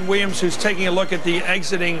Brian Williams, who's taking a look at the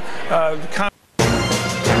exiting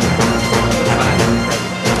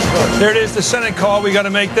There it is, the Senate call. We got to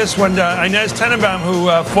make this one. Inez Tenenbaum, who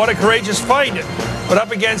fought a courageous fight, but up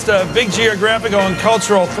against a big geographical and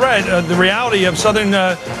cultural threat, the reality of southern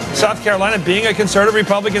South Carolina being a conservative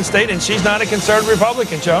Republican state, and she's not a conservative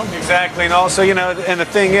Republican, Joe. Exactly, and also, you know, and the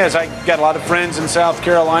thing is, I got a lot of friends in South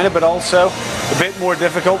Carolina, but also a bit more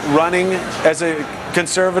difficult running as a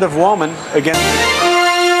conservative woman against...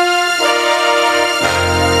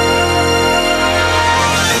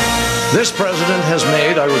 This president has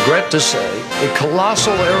made, I regret to say, a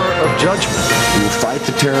colossal error of judgment. We will fight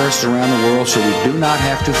the terrorists around the world so we do not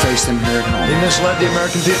have to face them here at home. He misled the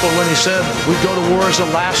American people when he said we'd go to war as a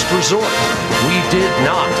last resort. We did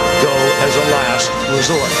not go as a last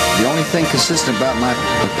resort. The only thing consistent about my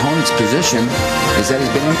opponent's position is that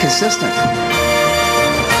he's been inconsistent.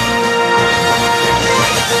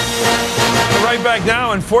 Right back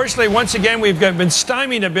now. Unfortunately, once again, we've been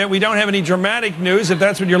stymied a bit. We don't have any dramatic news, if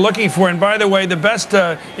that's what you're looking for. And by the way, the best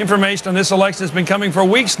information on this election has been coming for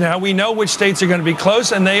weeks now. We know which states are going to be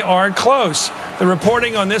close, and they are close. The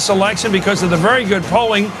reporting on this election, because of the very good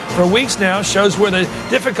polling for weeks now, shows where the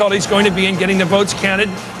difficulty is going to be in getting the votes counted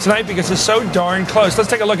tonight because it's so darn close. Let's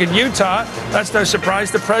take a look at Utah. That's no surprise.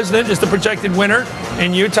 The president is the projected winner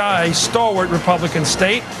in Utah, a stalwart Republican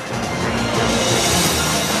state.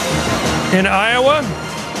 In Iowa,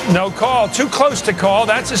 no call. Too close to call.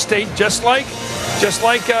 That's a state just like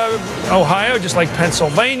Ohio, just like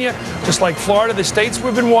Pennsylvania, just like Florida. The states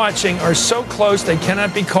we've been watching are so close they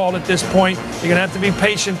cannot be called at this point. You're going to have to be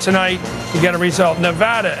patient tonight to get a result.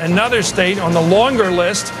 Nevada, another state on the longer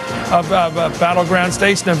list of battleground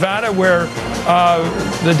states. Nevada, where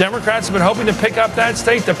the Democrats have been hoping to pick up that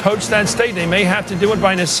state, to poach that state. They may have to do it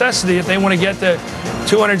by necessity if they want to get the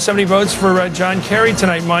 270 votes for John Kerry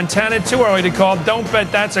tonight. Montana, too early to call. Don't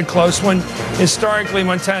bet that's a close one. Historically,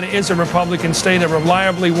 Montana is a Republican state that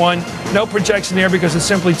reliably won. No projection there because it's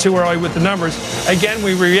simply too early with the numbers. Again,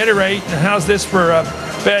 we reiterate, how's this for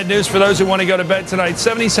bad news for those who want to go to bed tonight?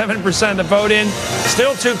 77% of the vote in.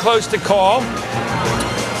 Still too close to call.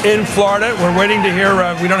 In Florida, we're waiting to hear,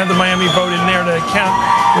 we don't have the Miami vote in there to count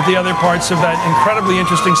with the other parts of that incredibly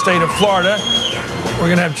interesting state of Florida. We're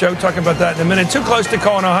going to have Joe talk about that in a minute. Too close to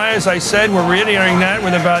call in Ohio, as I said. We're reiterating that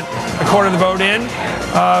with about a quarter of the vote in.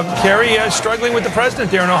 Kerry struggling with the president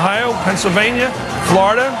there in Ohio, Pennsylvania,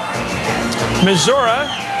 Florida, Missouri.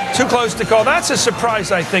 Too close to call. That's a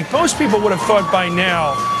surprise, I think. Most people would have thought by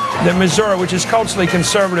now that Missouri, which is culturally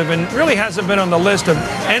conservative and really hasn't been on the list of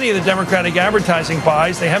any of the Democratic advertising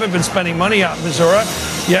buys. They haven't been spending money out in Missouri,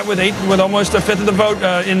 yet with almost a fifth of the vote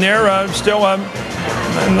in there, still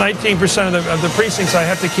 19% of the precincts, I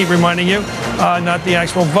have to keep reminding you, not the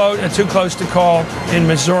actual vote, too close to call in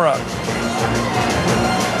Missouri.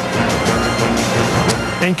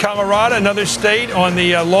 In Colorado, another state on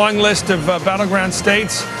the long list of battleground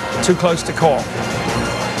states, too close to call.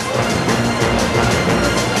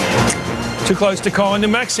 Too close to call in New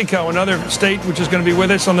Mexico, another state which is going to be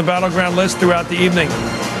with us on the battleground list throughout the evening.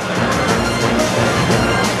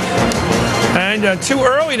 And too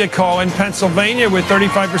early to call in Pennsylvania with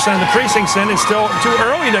 35% of the precincts in. It's still too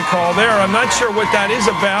early to call there. I'm not sure what that is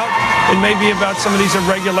about. It may be about some of these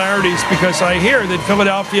irregularities, because I hear that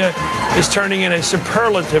Philadelphia is turning in a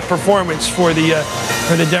superlative performance for the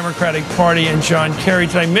Democratic Party and John Kerry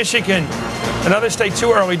tonight. Michigan, another state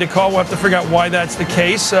too early to call. We'll have to figure out why that's the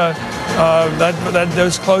case.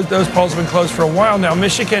 Those polls have been closed for a while now.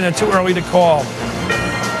 Michigan, too early to call.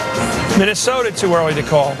 Minnesota, too early to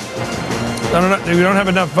call. We don't have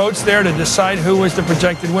enough votes there to decide who was the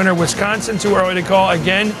projected winner. Wisconsin, too early to call.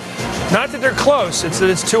 Again, not that they're close. It's that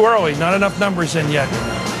it's too early. Not enough numbers in yet.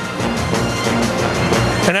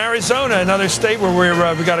 And Arizona, another state where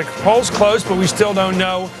we got polls closed, but we still don't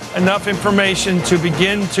know enough information to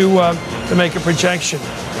begin to make a projection.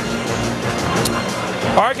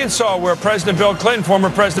 Arkansas, where former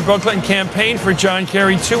President Bill Clinton campaigned for John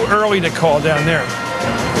Kerry, too early to call down there.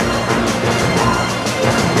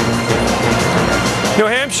 New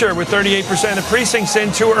Hampshire, with 38% of the precincts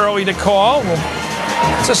in, too early to call.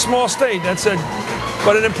 Well, it's a small state,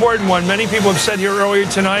 but an important one. Many people have said here earlier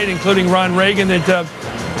tonight, including Ron Reagan,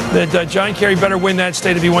 that John Kerry better win that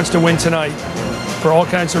state if he wants to win tonight, for all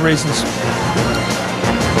kinds of reasons.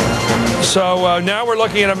 So now we're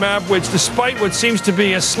looking at a map which, despite what seems to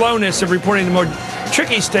be a slowness of reporting the more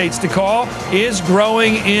tricky states to call, is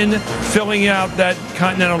growing in filling out that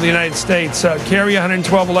continental United States. Kerry,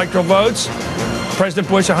 112 electoral votes. President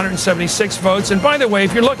Bush, 176 votes. And by the way,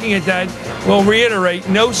 if you're looking at that, we'll reiterate,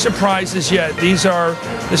 no surprises yet. These are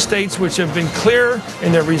the states which have been clear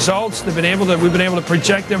in their results. We've been able to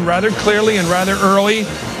project them rather clearly and rather early.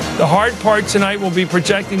 The hard part tonight will be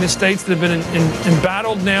projecting the states that have been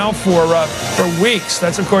embattled now for weeks.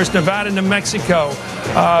 That's, of course, Nevada, New Mexico,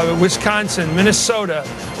 Wisconsin, Minnesota,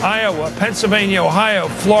 Iowa, Pennsylvania, Ohio,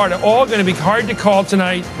 Florida, all going to be hard to call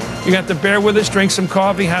tonight. You have to bear with us, drink some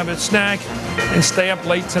coffee, have a snack, and stay up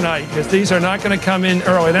late tonight, because these are not going to come in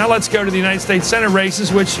early. Now let's go to the United States Senate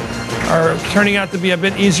races, which are turning out to be a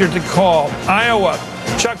bit easier to call. Iowa,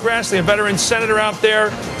 Chuck Grassley, a veteran senator out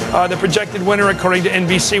there, the projected winner according to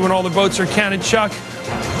NBC when all the votes are counted. Chuck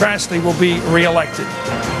Grassley will be reelected.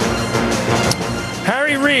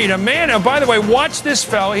 Harry Reid, a man, oh, by the way, watch this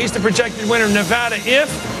fellow. He's the projected winner in Nevada. If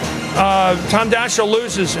Tom Daschle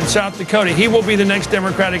loses in South Dakota, he will be the next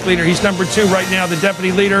Democratic leader. He's number 2 right now, the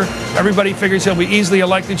deputy leader. Everybody figures he'll be easily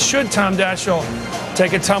elected should Tom Daschle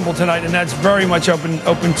take a tumble tonight, and that's very much open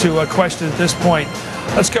to a question at this point.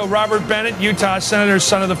 Let's go. Robert Bennett, Utah senator,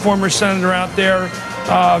 son of the former senator out there,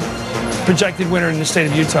 projected winner in the state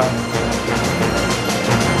of Utah.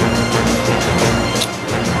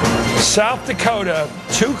 South Dakota,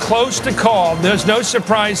 too close to call. There's no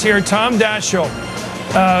surprise here. Tom Daschle,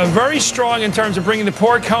 very strong in terms of bringing the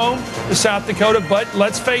pork home to South Dakota, but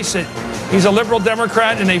let's face it, he's a liberal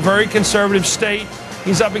Democrat in a very conservative state.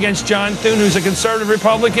 He's up against John Thune, who's a conservative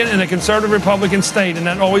Republican in a conservative Republican state, and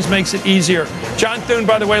that always makes it easier. John Thune,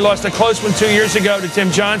 by the way, lost a close one 2 years ago to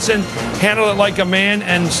Tim Johnson, handled it like a man,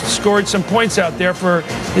 and scored some points out there for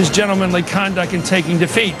his gentlemanly conduct in taking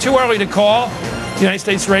defeat. Too early to call. United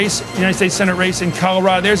States Senate race in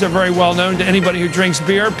Colorado. There's a very well-known to anybody who drinks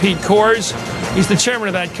beer, Pete Coors. He's the chairman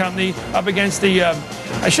of that company, up against the,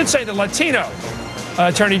 I should say, the Latino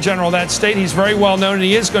Attorney General of that state. He's very well known, and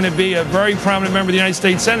he is going to be a very prominent member of the United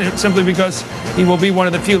States Senate simply because he will be one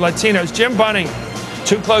of the few Latinos. Jim Bunning,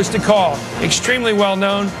 too close to call. Extremely well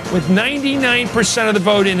known, with 99% of the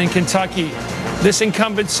vote in Kentucky. This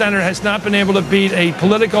incumbent senator has not been able to beat a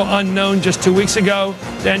political unknown just 2 weeks ago,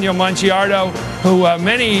 Daniel Mangiardo, who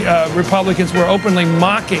many Republicans were openly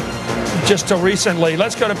mocking just till recently.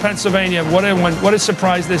 Let's go to Pennsylvania. What a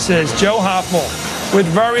surprise this is. Joe Hoffman, with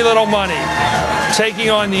very little money, taking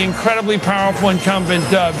on the incredibly powerful incumbent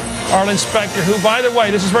Arlen Specter, who, by the way,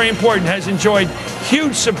 this is very important, has enjoyed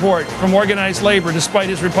huge support from organized labor despite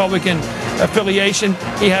his Republican affiliation.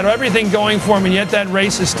 He had everything going for him, and yet that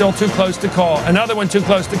race is still too close to call. Another one too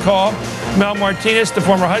close to call, Mel Martinez, the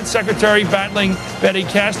former HUD secretary, battling Betty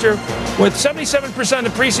Castor, with 77% of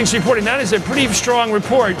the precincts reporting. That is a pretty strong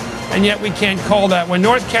report, and yet we can't call that one.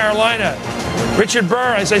 North Carolina, Richard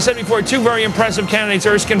Burr, as I said before, 2 very impressive candidates.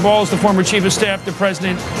 Erskine Bowles, the former chief of staff to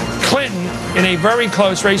President Clinton, in a very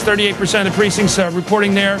close race, 38% of the precincts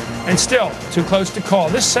reporting there, and still too close to call.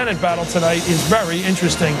 This Senate battle tonight is very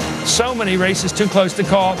interesting. So many races too close to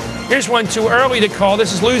call. Here's one too early to call.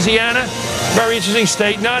 This is Louisiana, very interesting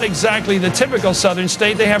state, not exactly the typical southern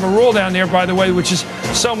state. They have a rule down there, by the way, which is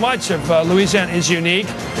so much of Louisiana is unique.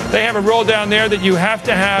 They have a rule down there that you have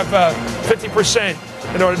to have 50%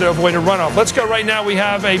 in order to avoid a runoff. Let's go right now. We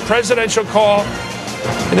have a presidential call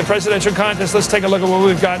in the presidential contest. Let's take a look at what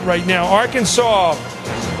we've got right now. Arkansas,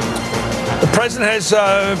 the president has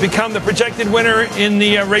become the projected winner in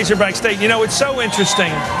the Razorback State. You know, it's so interesting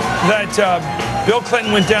that Bill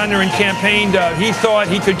Clinton went down there and campaigned. He thought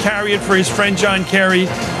he could carry it for his friend John Kerry.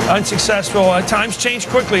 Unsuccessful. Times change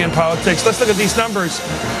quickly in politics. Let's look at these numbers.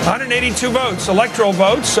 182 votes, electoral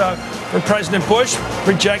votes for President Bush,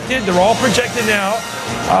 projected. They're all projected now.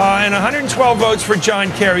 And 112 votes for John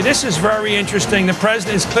Kerry. This is very interesting. The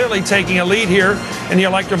president is clearly taking a lead here in the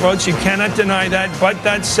electoral votes. You cannot deny that. But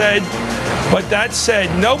that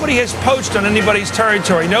said, nobody has poached on anybody's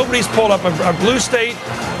territory. Nobody's pulled up a blue state.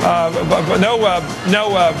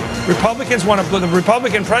 Republicans want the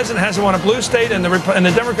Republican president hasn't won a blue state, and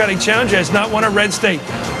the Democratic challenger has not won a red state.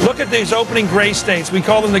 Look at these opening gray states. We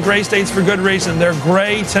call them the gray states for good reason. They're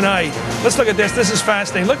gray tonight. Let's look at this. This is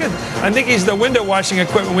fascinating. Look at, I think he's the window washing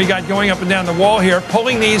equipment we got going up and down the wall here,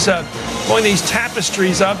 pulling these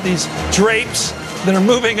tapestries up, these drapes that are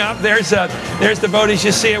moving up. There's the vote as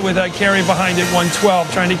you see it, with Kerry behind it,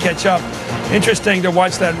 112, trying to catch up. Interesting to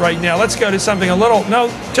watch that right now. Let's go to something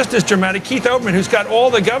just as dramatic. Keith Olbermann, who's got all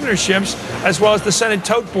the governorships as well as the Senate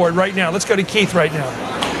tote board right now. Let's go to Keith right now.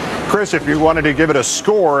 Chris, if you wanted to give it a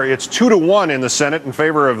score, it's 2-1 in the Senate in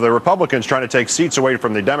favor of the Republicans trying to take seats away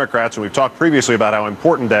from the Democrats. And we've talked previously about how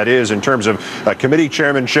important that is in terms of committee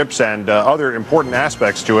chairmanships and other important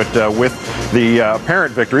aspects to it with the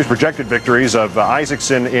apparent victories, projected victories of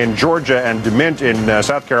Isaacson in Georgia and DeMint in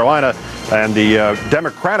South Carolina, and the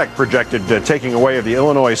Democratic projected taking away of the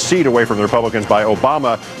Illinois seat away from the Republicans by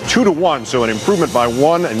Obama, 2-1. So an improvement by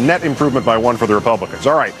 1, a net improvement by 1 for the Republicans.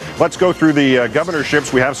 All right, let's go through the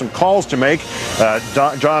governorships. We have some calls to make.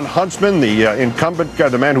 John Huntsman, the incumbent,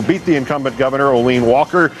 the man who beat the incumbent governor, Olene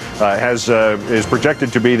Walker, is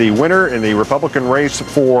projected to be the winner in the Republican race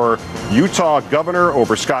for Utah governor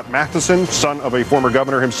over Scott Matheson, son of a former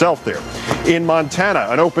governor himself there. In Montana,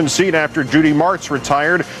 an open seat after Judy Martz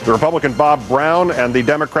retired, the Republican Bob Brown and the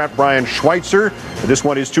Democrat Brian Schweitzer. This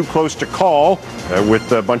one is too close to call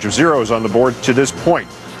with a bunch of zeros on the board to this point.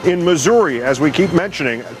 In Missouri, as we keep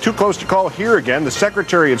mentioning, too close to call here again, the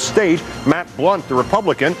Secretary of State, Matt Blunt, the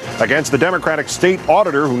Republican, against the Democratic state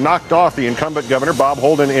auditor who knocked off the incumbent governor, Bob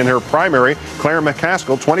Holden, in her primary, Claire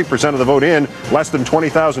McCaskill, 20% of the vote in, less than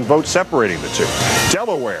 20,000 votes separating the two.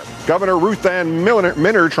 Delaware, Governor Ruth Ann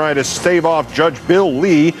Minner trying to stave off Judge Bill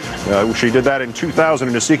Lee. She did that in 2000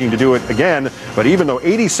 and is seeking to do it again. But even though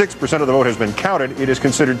 86% of the vote has been counted, it is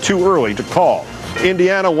considered too early to call.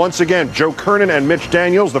 Indiana, once again, Joe Kernan and Mitch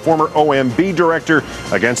Daniels, the former OMB director,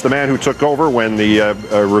 against the man who took over when the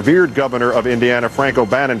revered governor of Indiana, Frank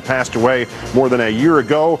O'Bannon, passed away more than a year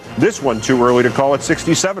ago. This one too early to call at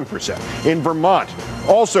 67%. In Vermont,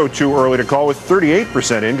 also too early to call with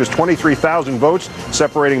 38% in, just 23,000 votes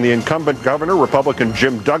separating the incumbent governor, Republican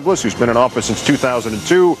Jim Douglas, who's been in office since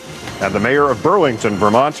 2002, and the mayor of Burlington,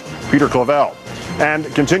 Vermont, Peter Clavell. And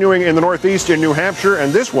continuing in the Northeast in New Hampshire,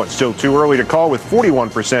 and this one still too early to call with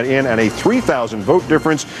 41% in and a 3,000 vote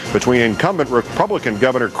difference between incumbent Republican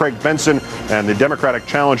Governor Craig Benson and the Democratic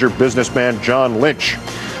challenger businessman John Lynch.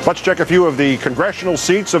 Let's check a few of the congressional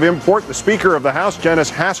seats of import. The Speaker of the House, Dennis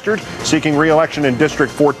Hastert, seeking re-election in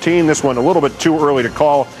District 14. This one a little bit too early to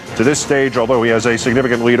call to this stage, although he has a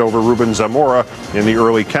significant lead over Ruben Zamora in the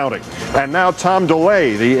early counting. And now Tom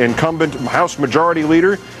DeLay, the incumbent House Majority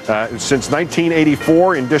Leader since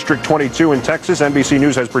 1984 in District 22 in Texas. NBC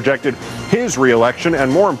News has projected his re-election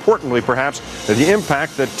and, more importantly, perhaps, the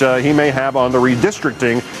impact that he may have on the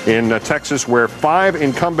redistricting in Texas, where 5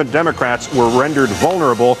 incumbent Democrats were rendered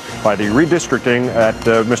vulnerable by the redistricting at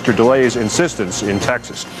Mr. DeLay's insistence in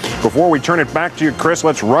Texas. Before we turn it back to you, Chris,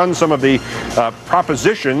 let's run some of the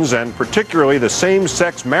propositions, and particularly the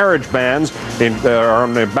same-sex marriage bans are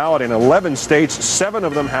on the ballot in 11 states. 7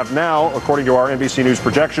 of them have now, according to our NBC News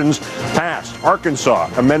projections, passed. Arkansas,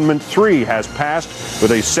 Amendment 3 has passed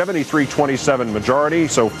with a 73-27 majority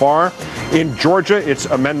so far. In Georgia, it's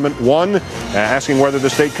Amendment 1, asking whether the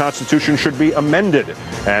state constitution should be amended.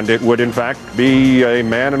 And it would, in fact, be a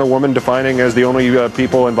man and a woman defining as the only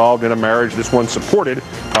people involved in a marriage. This one supported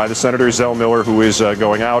by the Senator Zell Miller, who is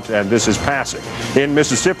going out, and this is passing. In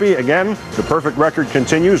Mississippi, again, the perfect record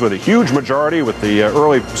continues with a huge majority with the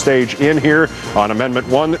early stage in here on Amendment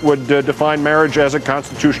 1 that would define marriage as a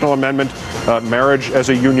constitutional amendment, marriage as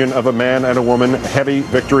a union of a man and a woman. Heavy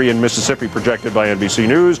victory in Mississippi projected by NBC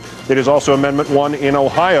News. It is also Amendment 1 in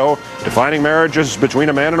Ohio, defining marriage as between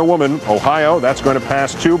a man and a woman. Ohio, that's going to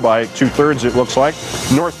pass too by 2/3, it looks like.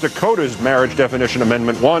 North Dakota's marriage definition,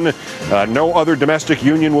 Amendment 1. No other domestic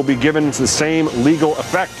union will be given the same legal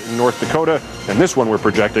effect in North Dakota. And this one we're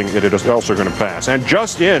projecting it is also going to pass. And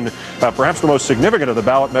just in, perhaps the most significant of the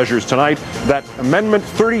ballot measures tonight, that Amendment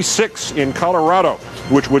 36 in Colorado,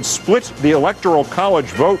 which would split the Electoral College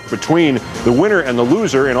vote between the winner and the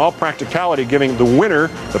loser, in all practicality giving the winner,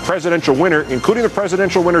 the presidential winner, including the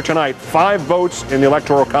presidential winner tonight, 5 votes in the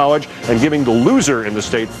Electoral College, and giving the loser in the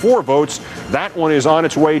state 4 votes. That one is on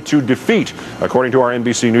its way to defeat, according to our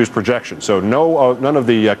NBC News projection. So none of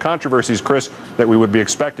the controversies, Chris, that we would be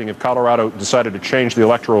expecting if Colorado decided to change the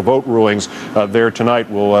electoral vote rulings there tonight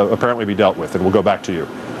will apparently be dealt with. And we'll go back to you.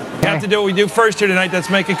 We have to do what we do first here tonight. Let's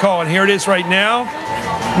make a call. And here it is right now.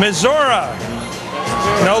 Missouri.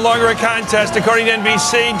 No longer a contest. According to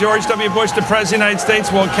NBC, George W. Bush, the President of the United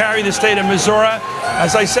States, will carry the state of Missouri.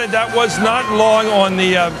 As I said, that was not long on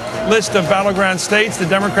the list of battleground states. The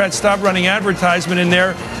Democrats stopped running advertisement in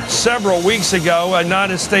there several weeks ago.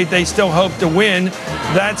 Not a state they still hope to win.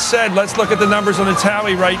 That said, let's look at the numbers on the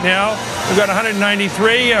tally right now. We've got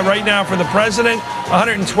 193 right now for the president,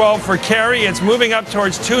 112 for Kerry. It's moving up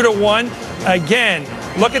towards 2-1. Again,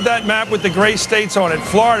 look at that map with the gray states on it.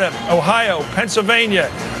 Florida, Ohio, Pennsylvania,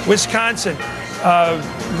 Wisconsin.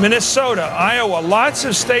 Minnesota, Iowa, lots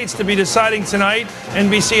of states to be deciding tonight.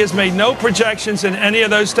 NBC has made no projections in any of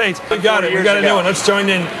those states. We got it. We got a new one. Let's join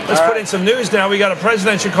in. Let's put in some news now. We got a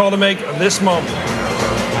presidential call to make this moment.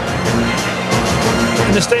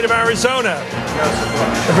 In the state of Arizona,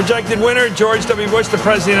 the projected winner, George W. Bush, the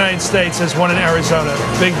President of the United States, has won in Arizona.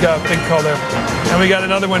 Big call there. And we got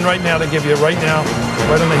another one right now to give you, right now,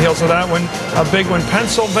 right on the heels of that one. A big one.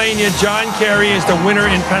 Pennsylvania, John Kerry is the winner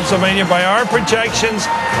in Pennsylvania. By our projections,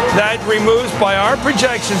 that removes, by our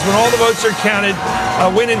projections, when all the votes are counted,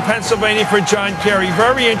 a win in Pennsylvania for John Kerry.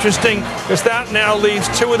 Very interesting, because that now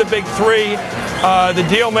leaves two of the big three. The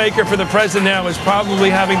deal maker for the president now is probably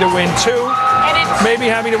having to win two. Maybe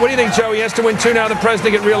having to, what do you think, Joe? He has to win two now, the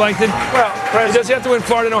president get reelected? Well, does he have to win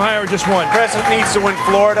Florida and Ohio or just one? The president needs to win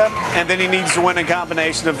Florida, and then he needs to win a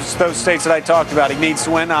combination of those states that I talked about. He needs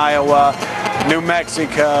to win Iowa, New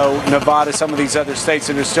Mexico, Nevada, some of these other states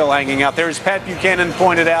that are still hanging out there. As Pat Buchanan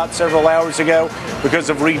pointed out several hours ago, because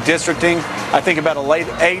of redistricting, I think about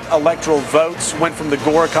 8 electoral votes went from the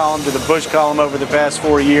Gore column to the Bush column over the past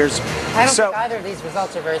 4 years. I don't think either of these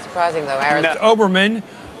results are very surprising, though, Arizona. Oberman.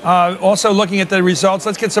 Also looking at the results,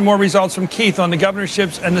 let's get some more results from Keith on the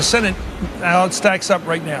governorships and the Senate. How it stacks up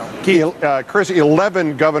right now. Keith. Chris,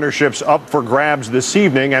 11 governorships up for grabs this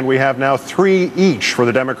evening, and we have now 3 each for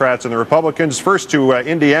the Democrats and the Republicans. First to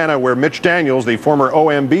Indiana, where Mitch Daniels, the former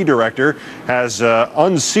OMB director, has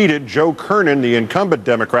unseated Joe Kernan, the incumbent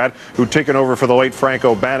Democrat, who'd taken over for the late Frank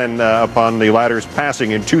O'Bannon upon the latter's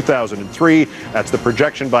passing in 2003. That's the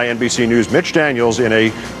projection by NBC News. Mitch Daniels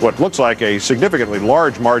in what looks like a significantly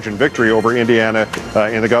large margin victory over Indiana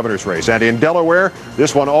in the governor's race. And in Delaware,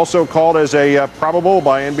 this one also called as a probable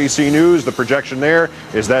by NBC News. The projection there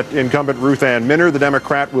is that incumbent Ruth Ann Minner, the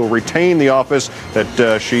Democrat, will retain the office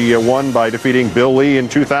that she won by defeating Bill Lee in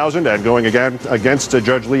 2000 and going again against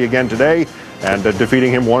Judge Lee again today and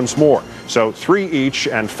defeating him once more. So 3 each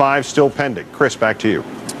and 5 still pending. Chris, back to you.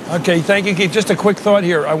 Okay, thank you, Keith. Just a quick thought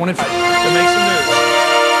here. I wanted to make some news.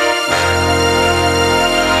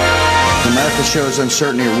 America shows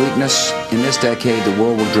uncertainty or weakness. In this decade, the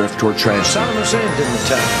world will drift toward tragedy. Saddam Hussein didn't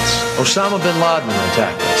attack us. Osama bin Laden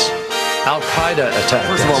attacked us. Al-Qaeda attacked us.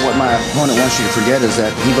 First of all, what my opponent wants you to forget is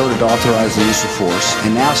that he voted to authorize the use of force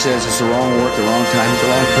and now says it's the wrong work, the wrong time, at the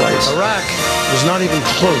wrong place. Iraq was not even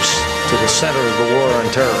close to the center of the war on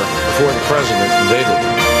terror before the president invaded.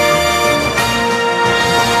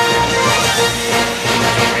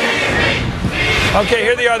 Okay,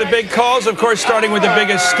 here they are, the big calls. Of course, starting with the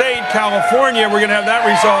biggest state, California. We're going to have that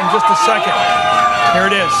result in just a second.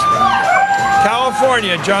 Here it is.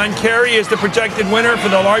 California, John Kerry is the projected winner for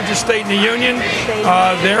the largest state in the union.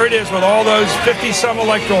 There it is with all those 50-some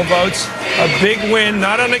electoral votes. A big win,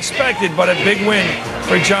 not unexpected, but a big win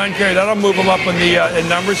for John Kerry. That'll move him up in the in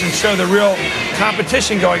numbers and show the real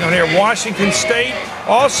competition going on here. Washington State,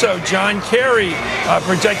 also John Kerry,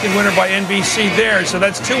 projected winner by NBC there. So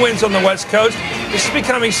that's 2 wins on the West Coast. This is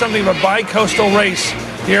becoming something of a bi-coastal race.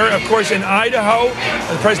 Here, of course, in Idaho,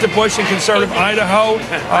 President Bush in conservative Idaho,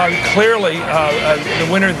 clearly the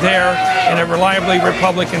winner there in a reliably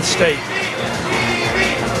Republican state.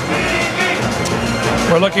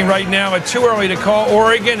 We're looking right now at too early to call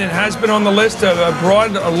Oregon. It has been on the list,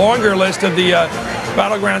 a longer list of the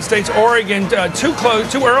battleground states. Oregon, too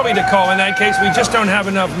early to call in that case. We just don't have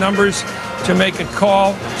enough numbers to make a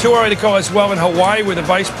call. Too early to call as well in Hawaii, where the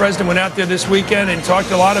vice president went out there this weekend and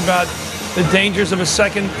talked a lot about the dangers of a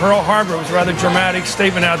second Pearl Harbor. It was a rather dramatic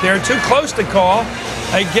statement out there. Too close to call.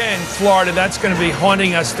 Again, Florida, that's going to be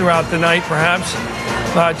haunting us throughout the night, perhaps.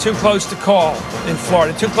 Too close to call in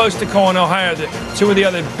Florida. Too close to call in Ohio. The 2 of the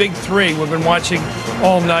other big 3 we've been watching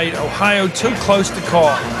all night. Ohio, too close to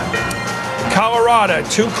call. Colorado,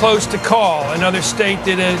 too close to call. Another state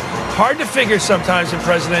that is hard to figure sometimes in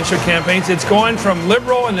presidential campaigns. It's gone from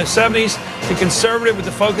liberal in the 70s to conservative with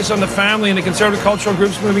the focus on the family and the conservative cultural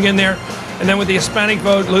groups moving in there. And then with the Hispanic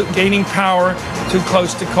vote gaining power, too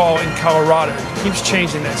close to call in Colorado. It keeps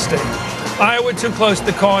changing that state. Iowa, too close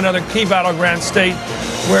to call, another key battleground state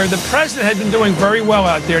where the president had been doing very well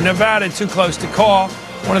out there. Nevada, too close to call.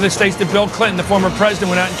 One of the states that Bill Clinton, the former president,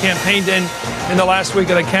 went out and campaigned in the last week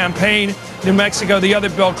of the campaign. New Mexico, the other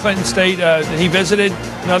Bill Clinton state that he visited,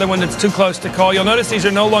 another one that's too close to call. You'll notice these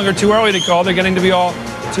are no longer too early to call. They're getting to be all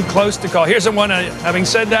too close to call. Here's the one, having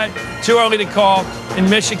said that, too early to call in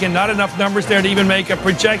Michigan. Not enough numbers there to even make a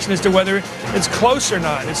projection as to whether it's close or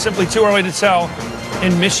not. It's simply too early to tell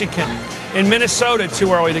in Michigan. In Minnesota,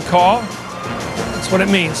 too early to call. That's what it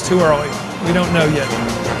means, too early. We don't know yet.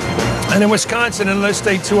 And in Wisconsin, another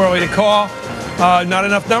state, too early to call. Not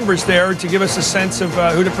enough numbers there to give us a sense of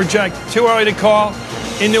who to project. Too early to call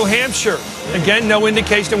In New Hampshire, again, no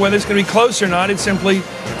indication of whether it's going to be close or not. It's simply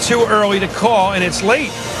too early to call, and it's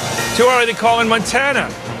late. Too early to call in Montana.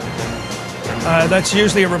 That's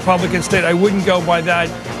usually a Republican state. I wouldn't go by that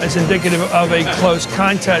as indicative of a close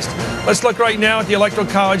contest. Let's look right now at the Electoral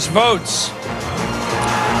College votes.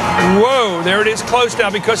 Whoa, there it is, close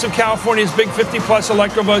now because of California's big 50-plus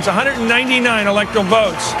electoral votes. 199 electoral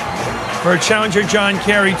votes for challenger John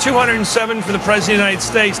Kerry. 207 for the President of the United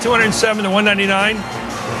States. 207 to 199.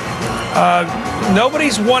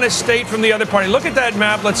 Nobody's won a state from the other party. Look at that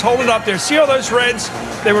map. Let's hold it up there. See all those reds?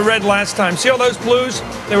 They were red last time. See all those blues?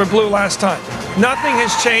 They were blue last time. Nothing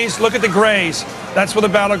has changed. Look at the grays. That's where the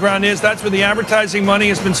battleground is. That's where the advertising money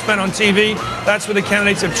has been spent on TV. That's where the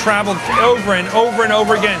candidates have traveled over and over and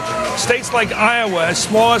over again. States like Iowa, as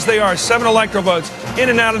small as they are, 7 electoral votes, in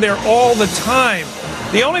and out of there all the time.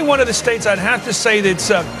 The only one of the states I'd have to say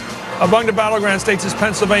that's among the battleground states is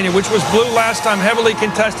Pennsylvania, which was blue last time, heavily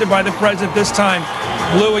contested by the president this time.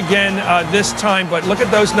 Blue again this time, but look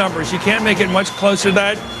at those numbers. You can't make it much closer to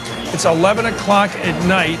that. It's 11 o'clock at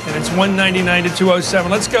night, and it's 199 to 207.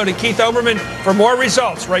 Let's go to Keith Olbermann for more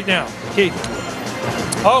results right now. Keith.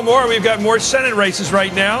 Oh, more. We've got more Senate races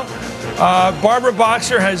right now. Barbara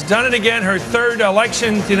Boxer has done it again, her third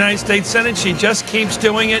election to the United States Senate. She just keeps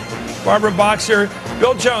doing it. Barbara Boxer.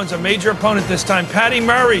 Bill Jones, a major opponent this time. Patty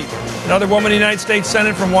Murray, another woman in the United States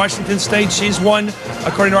Senate from Washington State. She's won,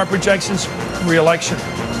 according to our projections, re-election.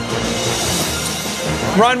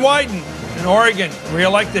 Ron Wyden in Oregon,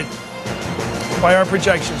 re-elected by our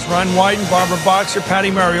projections. Ron Wyden, Barbara Boxer, Patty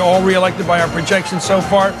Murray, all re-elected by our projections so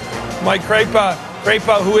far. Mike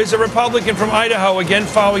Crapo, who is a Republican from Idaho, again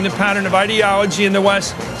following the pattern of ideology in the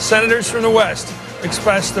West. Senators from the West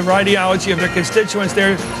express the ideology of their constituents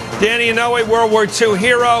there. Danny Inouye, World War II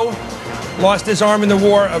hero, lost his arm in the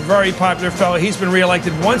war, a very popular fellow. He's been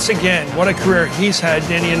reelected once again. What a career he's had,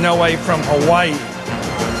 Danny Inouye from Hawaii.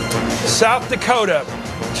 South Dakota,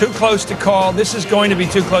 too close to call. This is going to be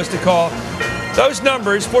too close to call. Those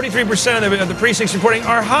numbers, 43% of the precincts reporting,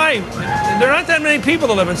 are high. There are not that many people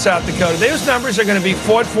that live in South Dakota. Those numbers are going to be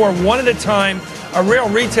fought for one at a time. A real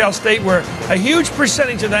retail state where a huge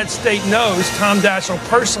percentage of that state knows Tom Daschle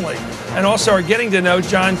personally and also are getting to know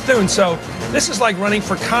John Thune. So this is like running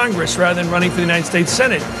for Congress rather than running for the United States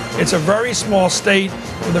Senate. It's a very small state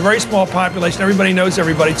with a very small population. Everybody knows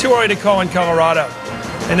everybody. Too early to call in Colorado.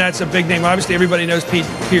 And that's a big name. Obviously, everybody knows Pete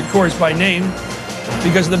Coors by name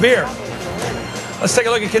because of the beer. Let's take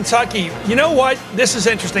a look at Kentucky. You know what? This is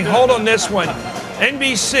interesting. Hold on this one.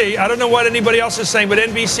 NBC, I don't know what anybody else is saying, but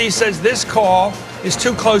NBC says this call is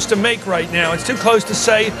too close to make right now. It's too close to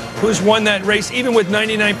say who's won that race, even with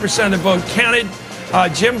 99% of the vote counted.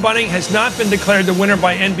 Jim Bunning has not been declared the winner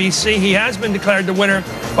by NBC. He has been declared the winner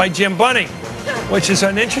by Jim Bunning, which is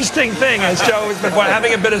an interesting thing, as Joe has been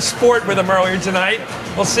having a bit of sport with him earlier tonight.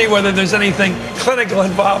 We'll see whether there's anything clinical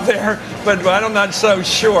involved there, but I'm not so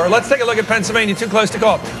sure. Let's take a look at Pennsylvania, too close to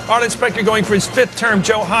call. Art Inspector going for his 5th term,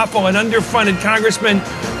 Joe Hoffel, an underfunded congressman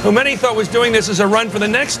who many thought was doing this as a run for the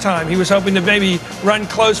next time. He was hoping to maybe run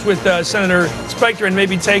close with Senator Specter and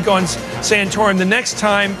maybe take on Santorum the next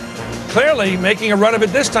time. Clearly making a run of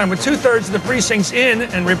it this time with 2/3 of the precincts in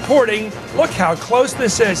and reporting, look how close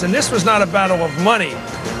this is. And this was not a battle of money.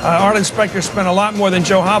 Art Inspector spent a lot more than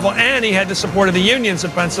Joe Hoffel, and he had the support of the unions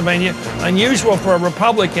of Pennsylvania, unusual for a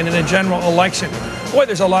Republican in a general election. Boy,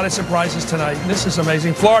 there's a lot of surprises tonight. This is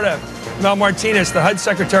amazing. Florida, Mel Martinez, the HUD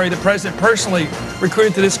secretary, the president personally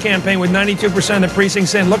recruited to this campaign with 92% of the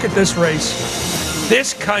precincts in. Look at this race.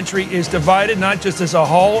 This country is divided, not just as a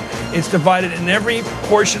whole, it's divided in every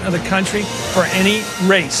portion of the country for any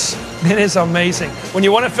race. It is amazing. When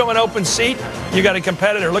you want to fill an open seat, you got a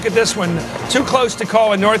competitor. Look at this one. Too close to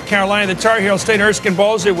call in North Carolina. The Tar Heel State, Erskine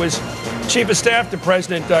Bowles, who was chief of staff to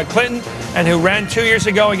President Clinton and who ran 2 years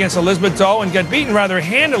ago against Elizabeth Dole and got beaten rather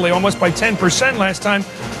handily, almost by 10% last time.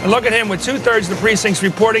 And look at him with 2/3 of the precincts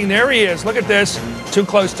reporting. There he is. Look at this. Too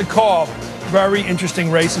close to call. Very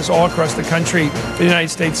interesting races all across the country for the United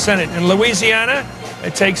States Senate. In Louisiana,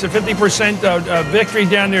 it takes a 50% victory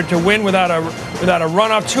down there to win without a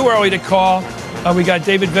runoff. Too early to call. We got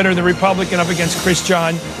David Vitter, the Republican, up against Chris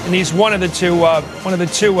John, and he's one of the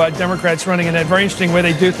two Democrats running in that very interesting way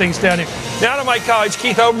they do things down here. Now to my colleague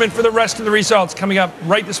Keith Olbermann for the rest of the results coming up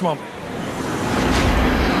right this moment.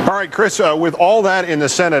 All right. right, Chris, with all that in the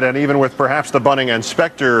Senate and even with perhaps the Bunning and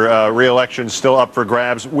Specter re-election still up for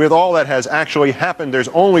grabs, with all that has actually happened, there's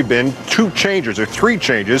only been 2 changes or 3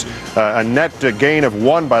 changes, a net gain of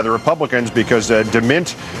 1 by the Republicans because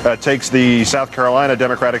DeMint takes the South Carolina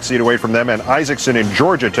Democratic seat away from them and Isaacson in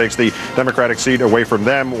Georgia takes the Democratic seat away from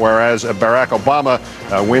them, whereas Barack Obama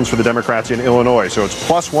wins for the Democrats in Illinois. So it's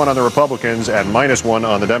 +1 on the Republicans and -1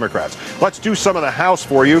 on the Democrats. Let's do some of the House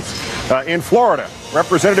for you. In Florida,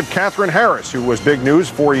 Representative Katherine Harris, who was big news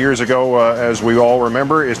 4 years ago, as we all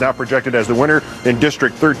remember, is now projected as the winner in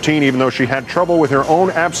District 13, even though she had trouble with her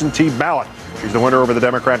own absentee ballot. She's the winner over the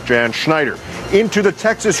Democrat Jan Schneider. Into the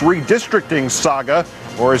Texas redistricting saga,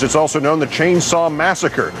 or as it's also known, the Chainsaw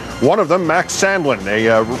Massacre. One of them, Max Sandlin,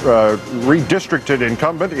 a redistricted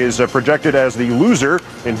incumbent, is projected as the loser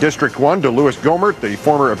in District 1 to Louis Gohmert, the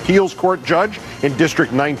former appeals court judge. In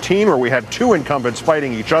District 19, where we had 2 incumbents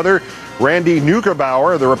fighting each other, Randy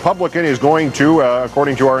Neugebauer, the Republican, is going to,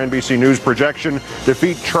 according to our NBC News projection,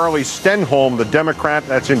 defeat Charlie Stenholm, the Democrat.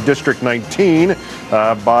 That's in District 19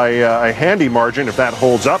 by a handy margin, if that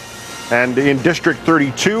holds up. And in District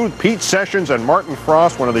 32, Pete Sessions and Martin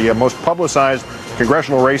Frost, one of the most publicized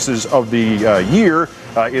congressional races of the year,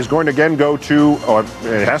 is going to again go to,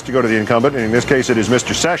 it has to go to the incumbent, and in this case it is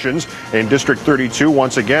Mr. Sessions. In District 32,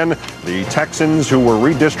 once again, the Texans who were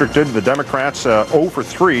redistricted, the Democrats 0 for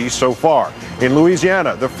 3 so far. In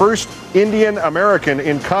Louisiana, the first Indian American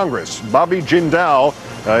in Congress, Bobby Jindal,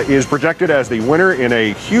 is projected as the winner in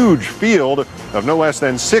a huge field of no less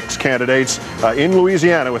than 6 candidates in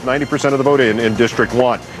Louisiana, with 90% of the vote in District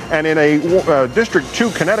 1. And in a District 2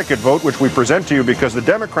 Connecticut vote, which we present to you because the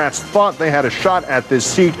Democrats thought they had a shot at this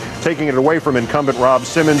seat, taking it away from incumbent Rob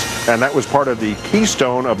Simmons, and that was part of the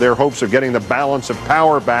keystone of their hopes of getting the balance of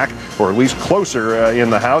power back, or at least closer in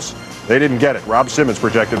the House. They didn't get it. Rob Simmons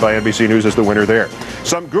projected by NBC News as the winner there.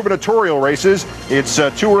 Some gubernatorial races. It's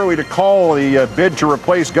too early to call the bid to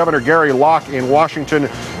replace Governor Gary Locke in Washington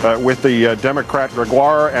with the Democrat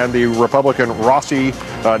Gregoire and the Republican Rossi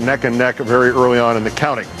neck and neck very early on in the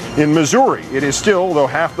counting. In Missouri, it is still, though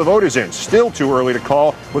half the vote is in, still too early to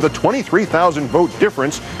call, with a 23,000 vote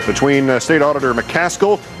difference between State Auditor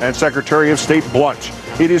McCaskill and Secretary of State Blunt.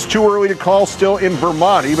 It is too early to call still in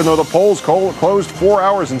Vermont, even though the polls closed 4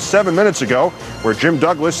 hours and 7 minutes ago, where Jim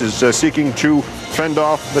Douglas is seeking to fend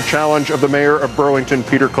off the challenge of the mayor of Burlington,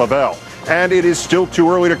 Peter Clavell. And it is still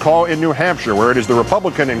too early to call in New Hampshire, where it is the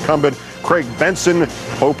Republican incumbent Craig Benson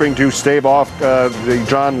hoping to stave off the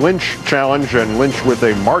John Lynch challenge, and Lynch with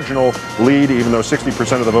a marginal lead, even though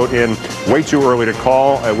 60% of the vote in. Way too early to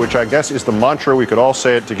call, which I guess is the mantra. We could all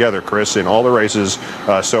say it together, Chris, in all the races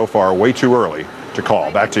so far. Way too early to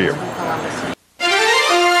call. Back to you.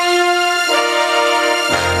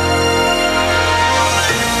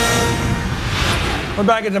 We're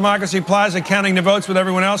back at Democracy Plaza counting the votes with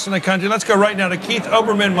everyone else in the country. Let's go right now to Keith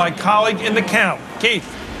Oberman, my colleague in the count. Keith.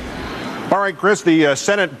 All right, Chris, the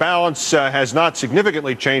Senate balance has not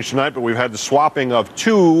significantly changed tonight, but we've had the swapping of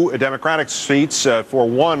 2 Democratic seats for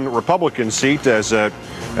 1 Republican seat as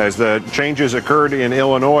the changes occurred in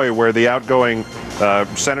Illinois, where the outgoing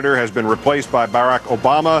senator has been replaced by Barack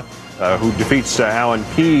Obama, who defeats Alan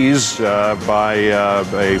Keyes by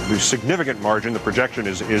a significant margin. The projection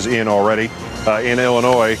is in already in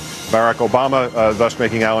Illinois. Barack Obama thus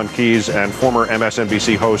making Alan Keyes and former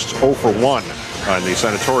MSNBC hosts 0 for 1 on the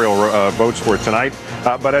senatorial votes for tonight.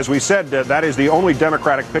 But as we said, that is the only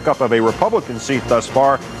Democratic pickup of a Republican seat thus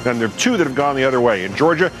far, and there are 2 that have gone the other way. In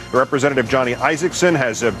Georgia, Representative Johnny Isaacson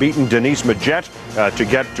has beaten Denise Majette to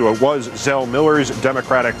get to what was Zell Miller's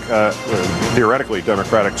Democratic, theoretically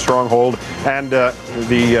Democratic stronghold. And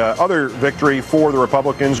the other victory for the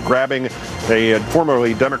Republicans, grabbing a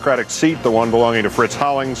formerly Democratic seat, the one belonging to Fritz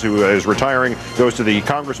Hollings, who is retiring, goes to the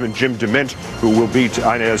Congressman Jim DeMint, who will beat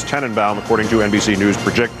Inez Tenenbaum, according to NBC News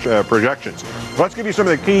projections. Let's give you some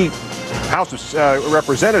of the key House of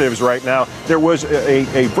Representatives right now. There was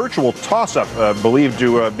a virtual toss-up believed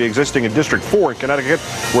to be existing in District 4 in Connecticut,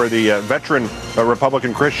 where the veteran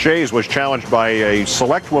Republican Chris Shays was challenged by a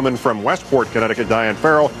select woman from Westport, Connecticut, Diane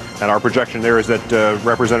Farrell. And our projection there is that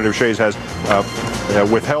Representative Shays has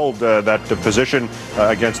withheld that position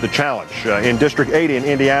against the challenge. In District 8 in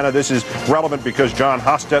Indiana, this is relevant because John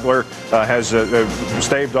Hostetler has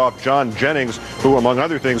staved off John Jennings, who, among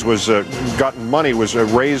other things, was gotten money, was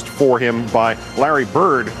raised for him by Larry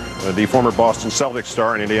Bird, the former Boston Celtics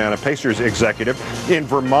star and Indiana Pacers executive. In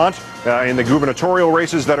Vermont, in the gubernatorial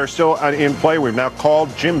races that are still in play, we've now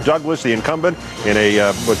called Jim Douglas, the incumbent, in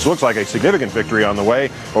a which looks like a significant victory on the way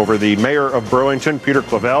over the mayor of Burlington, Peter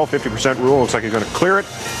Clavel. 50% rule. Looks like he's going to clear it.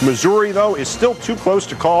 Missouri, though, is still too close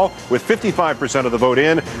to call, with 55% of the vote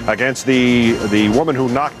in, against the woman who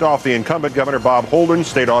knocked off the incumbent, Governor Bob Holden.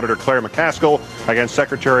 State Auditor Claire McCaskill against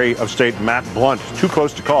Secretary of State Matt Blunt. Too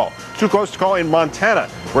close to call. Too close to call in Montana,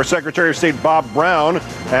 where Secretary of State Bob Brown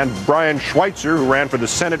and Brian Schweitzer, who ran for the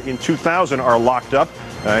Senate in 2000, are locked up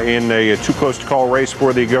in a too close to call race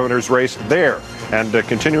for the governor's race there. And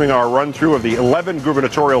continuing our run through of the 11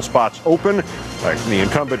 gubernatorial spots open, the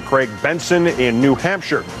incumbent Craig Benson in New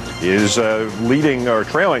Hampshire is leading or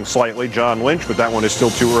trailing slightly John Lynch, but that one is still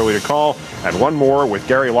too early to call. And one more with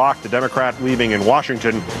Gary Locke, the Democrat, leaving in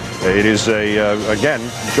Washington. It is again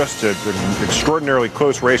just an extraordinarily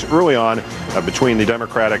close race early on between the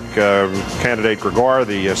Democratic candidate Gregoire,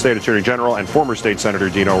 the state attorney general, and former state senator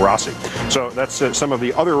Dino Rossi. So that's some of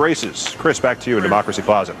the other races. Chris, back to you in Democracy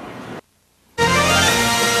Plaza.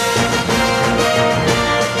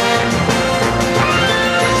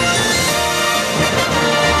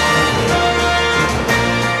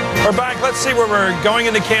 We're back. Let's see where we're going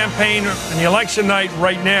in the campaign and the election night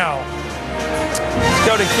right now. Let's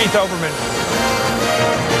go to Keith Olbermann.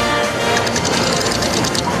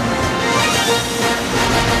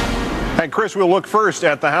 And Chris, we'll look first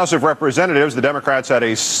at the House of Representatives. The Democrats had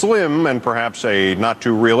a slim and perhaps a not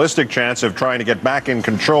too realistic chance of trying to get back in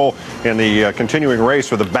control in the continuing race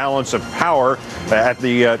for the balance of power at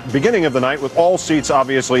the beginning of the night, with all seats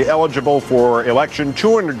obviously eligible for election,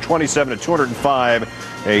 227 to 205,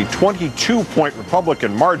 a 22-point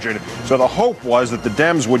Republican margin. So the hope was that the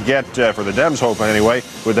Dems would get, for the Dems' hope anyway,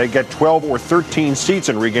 would they get 12 or 13 seats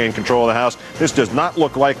and regain control of the House. This does not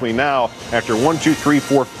look likely now after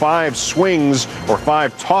 5 swings or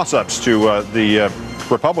 5 toss-ups to the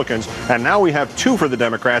Republicans, and now we have 2 for the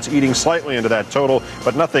Democrats, eating slightly into that total,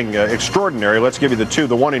 but nothing extraordinary. Let's give you the 2.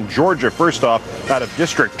 The one in Georgia, first off, out of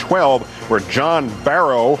District 12, where John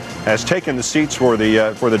Barrow has taken the seats for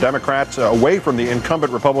the Democrats away from the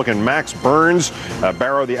incumbent Republican Max Burns.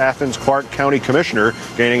 Barrow, the Athens-Clarke County Commissioner,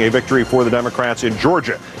 gaining a victory for the Democrats in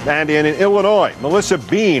Georgia. And in Illinois, Melissa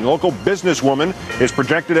Bean, local businesswoman, is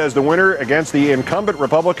projected as the winner against the incumbent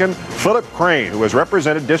Republican Philip Crane, who has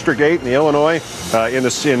represented District 8 in the Illinois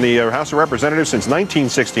in the House of Representatives since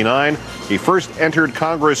 1969. He first entered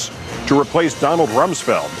Congress to replace Donald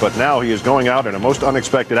Rumsfeld, but now he is going out in a most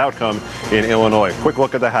unexpected outcome in Illinois. Quick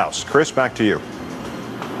look at the House. Chris, back to you.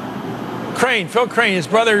 Crane, Phil Crane, his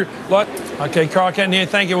brother. Okay, Carl Kennedy,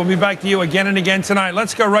 thank you. We'll be back to you again and again tonight.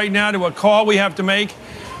 Let's go right now to a call we have to make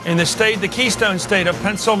in the state, the Keystone State of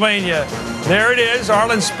Pennsylvania. There it is,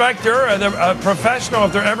 Arlen Specter, a professional,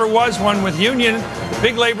 if there ever was one, with union,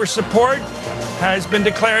 big labor support, has been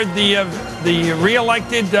declared the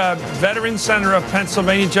re-elected veteran senator of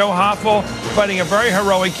Pennsylvania. Joe Hoffel fighting a very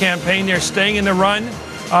heroic campaign. They're staying in the run.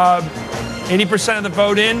 80% of the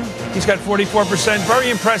vote in. He's got 44%. Very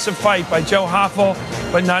impressive fight by Joe Hoffel,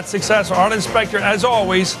 but not successful. Arlen Specter, as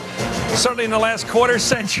always, certainly in the last quarter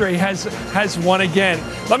century, has won again.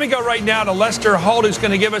 Let me go right now to Lester Holt, who's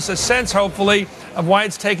going to give us a sense, hopefully, of why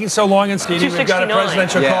it's taking so long. And Stevie, we've got a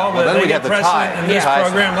presidential call. Well, they get precedent in this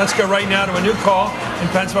program. Let's go right now to a new call in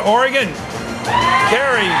Pennsylvania. Oregon.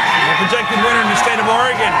 Gary, the projected winner in the state of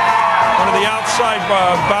Oregon. One of the outside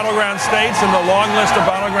battleground states in the long list of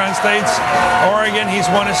battleground states. Oregon, he's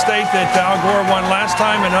won a state that Al Gore won last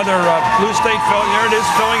time. Another blue state. There it is,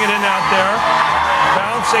 filling it in out there.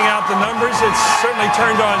 Balancing out the numbers. It's certainly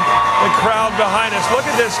turned on the crowd behind us. Look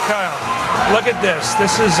at this, Kyle. Look at this.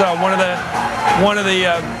 This is one of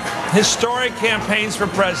the historic campaigns for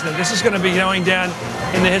president. This is going to be going down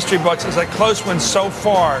in the history books as a close one so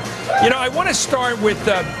far. You know, I want to start with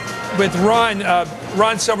Ron.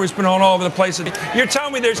 Ron Silver's been all over the place. You're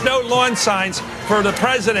telling me there's no lawn signs for the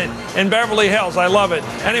president in Beverly Hills. I love it.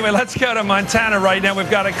 Anyway, let's go to Montana right now. We've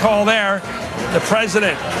got a call there. The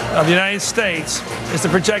president of the United States is the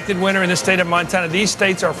projected winner in the state of Montana. These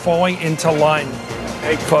states are falling into line,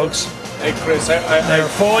 folks. Hey, Chris, they're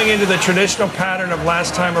falling into the traditional pattern of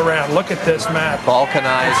last time around. Look at this map.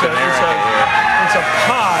 Balkanized America. It's a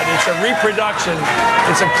pod. It's a reproduction.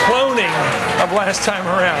 It's a cloning of last time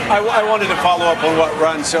around. I wanted to follow up on what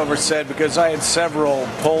Ron Silver said, because I had several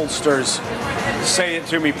pollsters say it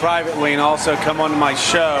to me privately and also come on my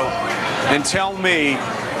show and tell me.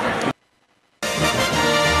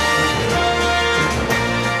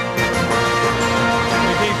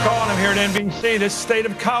 Here at NBC, this state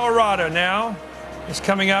of Colorado now is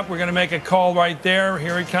coming up. We're going to make a call right there.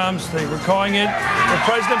 Here it comes. We're calling it for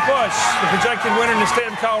President Bush, the projected winner in the state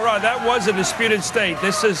of Colorado. That was a disputed state.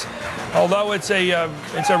 This is, although it's a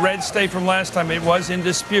red state from last time, it was in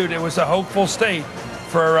dispute. It was a hopeful state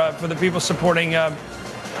for the people supporting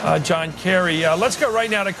John Kerry. Let's go right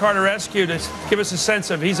now to Carter Eskew to give us a sense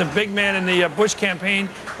of, he's a big man in the Bush campaign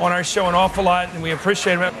on our show an awful lot, and we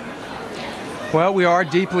appreciate him. Well, we are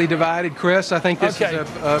deeply divided, Chris. I think this is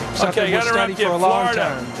something we'll study for a long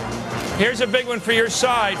time. Here's a big one for your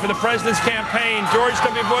side, for the president's campaign. George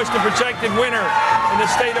W. Bush, the projected winner in the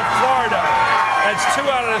state of Florida. That's 2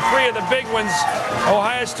 out of the 3 of the big ones.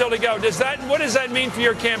 Ohio's still to go. What does that mean for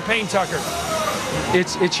your campaign, Tucker?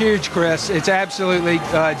 It's huge, Chris. It's absolutely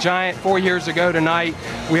giant. 4 years ago tonight,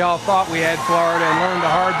 we all thought we had Florida and learned the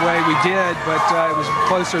hard way. We did, but it was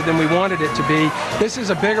closer than we wanted it to be. This is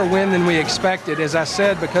a bigger win than we expected, as I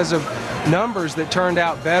said, because of numbers that turned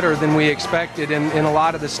out better than we expected in a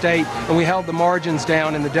lot of the state. And we held the margins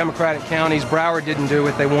down in the Democratic counties. Broward didn't do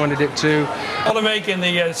what they wanted it to. All to make in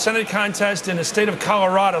the Senate contest in the state of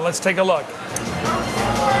Colorado. Let's take a look.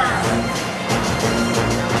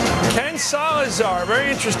 Salazar,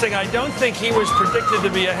 very interesting. I don't think he was predicted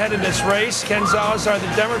to be ahead in this race. Ken Salazar, the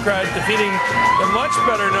Democrat, defeating the much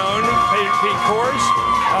better known Pete Coors.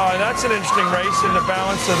 That's an interesting race in the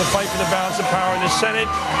balance of the fight for the balance of power in the Senate.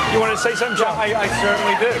 You want to say something, Joe? Yeah, I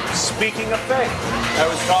certainly do. Speaking of faith, I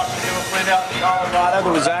was talking to a friend out in Colorado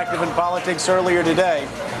who was active in politics earlier today.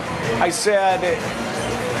 I said,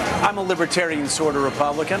 I'm a libertarian sort of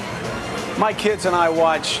Republican. My kids and I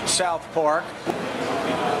watch South Park.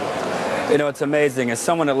 You know, it's amazing. As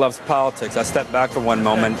someone that loves politics, I step back for one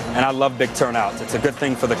moment, and I love big turnouts. It's a good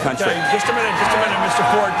thing for the country. Okay, just a minute, Mr.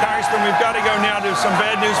 Ford. Congressman, we've got to go now to some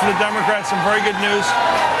bad news for the Democrats, some very good news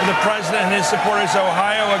for the president and his supporters.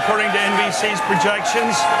 Ohio, according to NBC's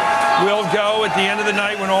projections, will go at the end of the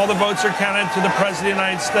night when all the votes are counted to the president of the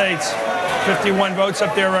United States. 51 votes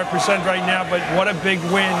up there represent right now, but what a big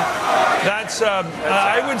win. That's,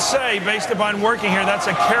 I would say, based upon working here, that's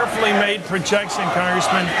a carefully made projection,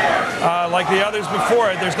 Congressman. Like the others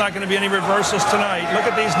before it, there's not going to be any reversals tonight. Look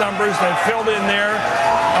at these numbers. They've filled in there.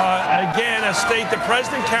 Again, a state the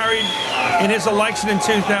president carried in his election in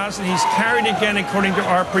 2000. He's carried again according to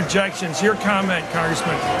our projections. Your comment,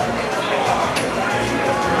 Congressman.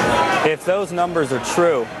 If those numbers are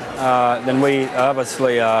true, then we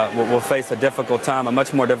obviously will face a difficult time, a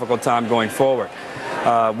much more difficult time going forward.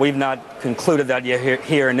 We've not concluded that yet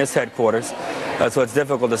here in this headquarters, so it's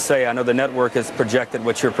difficult to say. I know the network has projected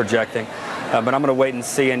what you're projecting, but I'm going to wait and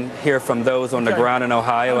see and hear from those on the ground in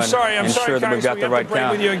Ohio and ensure that we've got the right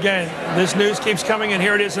count. With you again. This news keeps coming, and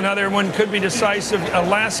here it is. Another one could be decisive.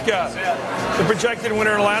 Alaska, the projected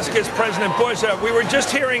winner in Alaska is President Bush. We were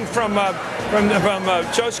just hearing from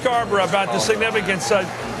Joe Scarborough about the significance.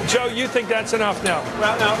 Joe, you think that's enough now?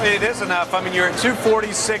 Well, no, it is enough. I mean, you're at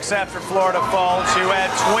 246 after Florida falls. You had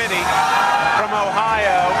 20 from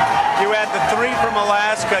Ohio. You had the 3 from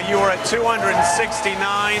Alaska. You were at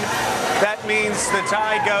 269. That means the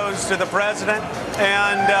tie goes to the president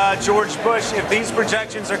and George Bush. If these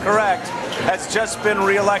projections are correct, has just been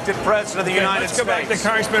reelected president of the United States. Let's go back to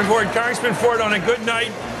Congressman Ford. Congressman Ford, on a good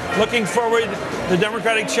night, looking forward, the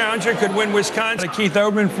Democratic challenger could win Wisconsin. Keith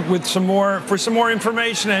Oberman with some more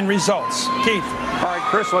information and results. Keith. All right,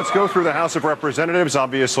 Chris, let's go through the House of Representatives.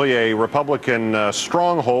 Obviously a Republican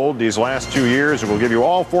stronghold these last 2 years. We'll give you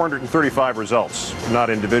all 435 results, not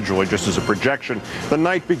individually, just as a projection. The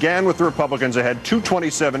night began with the Republicans ahead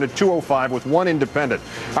 227 to 205 with 1 independent.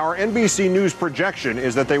 Our NBC News projection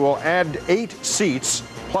is that they will add 8 seats,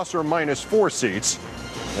 plus or minus 4 seats.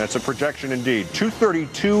 That's a projection indeed.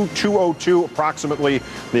 232, 202, approximately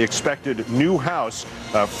the expected new House.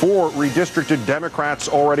 4 redistricted Democrats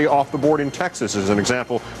already off the board in Texas, as an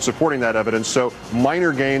example, supporting that evidence. So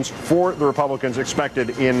minor gains for the Republicans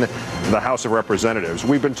expected in the House of Representatives.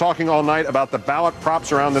 We've been talking all night about the ballot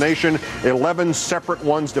props around the nation. 11 separate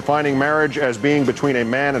ones defining marriage as being between a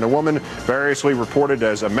man and a woman, variously reported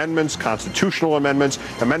as amendments, constitutional amendments.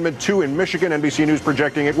 Amendment 2 in Michigan, NBC News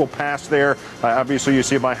projecting it will pass there. Obviously, you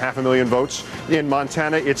see by 500,000 votes. In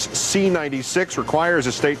Montana, it's C96, requires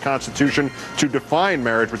a state constitution to define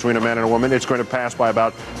marriage between a man and a woman. It's going to pass by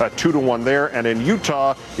about 2 to 1 there. And in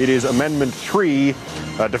Utah, it is Amendment 3,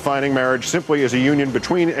 defining marriage simply as a union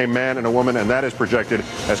between a man and a woman, and that is projected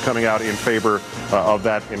as coming out in favor of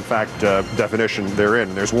that, in fact, definition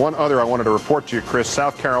therein. There's one other I wanted to report to you, Chris.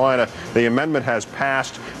 South Carolina, the amendment has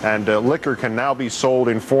passed, and liquor can now be sold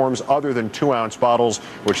in forms other than 2-ounce bottles,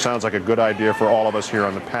 which sounds like a good idea for all of us here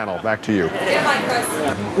on the panel. Back to you.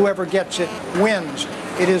 Whoever gets it wins.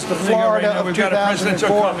 It is the Florida of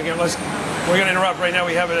 2004. We're going to interrupt right now.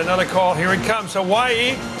 We have another call. Here it comes.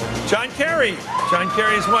 Hawaii, John Kerry. John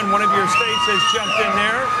Kerry has won. One of your states has jumped in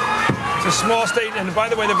there. It's a small state. And by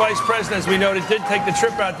the way, the vice president, as we noted, did take the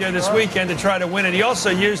trip out there this weekend to try to win it. He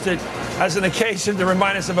also used it as an occasion to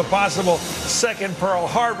remind us of a possible second Pearl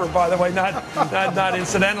Harbor, by the way, not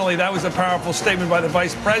incidentally. That was a powerful statement by the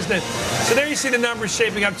vice president. So there you see the numbers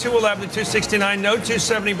shaping up, 211 to 269, no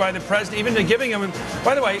 270 by the president, even giving him,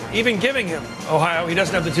 by the way, even giving him Ohio. He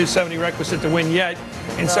doesn't have the 270 requisite to win yet.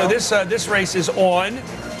 And so this race is on.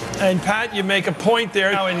 And Pat, you make a point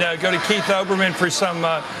there now, and go to Keith Olbermann for some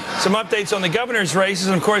updates on the governor's races,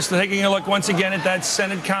 and of course, taking a look once again at that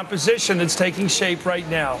Senate composition that's taking shape right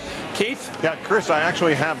now. Keith? Yeah, Chris, I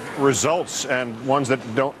actually have results and ones that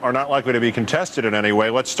are not likely to be contested in any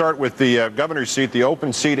way. Let's start with the governor's seat, the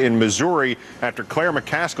open seat in Missouri, after Claire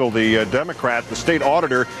McCaskill, the Democrat, the state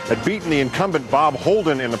auditor, had beaten the incumbent Bob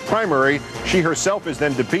Holden in the primary. She herself is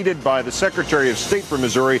then defeated by the Secretary of State for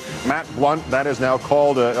Missouri, Matt Blunt. That is now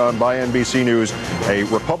called by NBC News a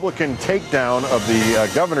Republican takedown of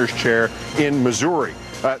the governor's chair in Missouri.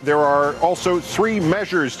 There are also 3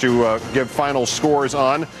 measures to give final scores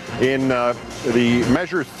on in the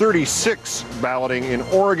Measure 36 balloting in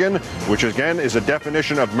Oregon, which again is a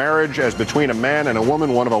definition of marriage as between a man and a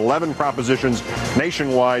woman, one of 11 propositions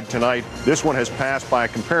nationwide tonight. This one has passed by a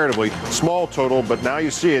comparatively small total, but now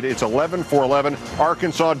you see it. It's 11 for 11.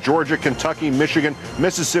 Arkansas, Georgia, Kentucky, Michigan,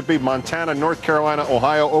 Mississippi, Montana, North Carolina,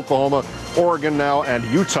 Ohio, Oklahoma, Oregon now, and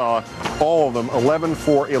Utah, all of them 11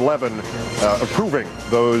 for 11, approving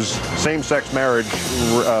those same-sex marriage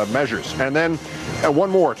measures. And then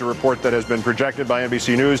one more to report that has been projected by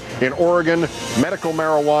NBC News. In Oregon, medical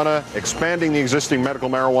marijuana, expanding the existing medical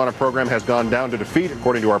marijuana program, has gone down to defeat,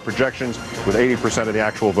 according to our projections, with 80% of the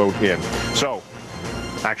actual vote in. So,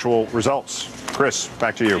 actual results. Chris,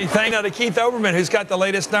 back to you. Thank you to Keith Olbermann, who's got the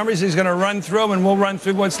latest numbers. He's going to run through them, and we'll run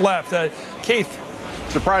through what's left. Keith.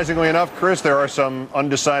 Surprisingly enough, Chris, there are some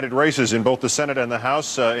undecided races in both the Senate and the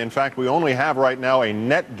House. In fact, we only have right now a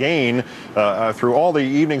net gain through all the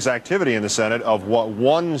evening's activity in the Senate of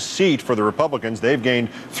 1 seat for the Republicans. They've gained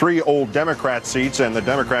 3 old Democrat seats, and the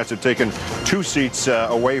Democrats have taken 2 seats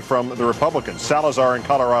away from the Republicans. Salazar in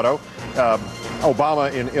Colorado,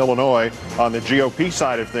 Obama in Illinois on the GOP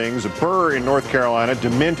side of things, Burr in North Carolina,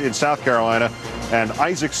 DeMint in South Carolina, and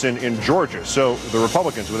Isaacson in Georgia. So the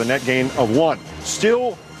Republicans with a net gain of 1.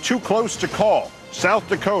 Still too close to call. South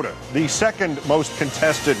Dakota, the second most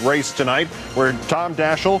contested race tonight, where Tom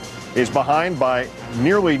Daschle is behind by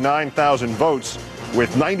nearly 9,000 votes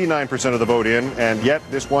with 99% of the vote in, and yet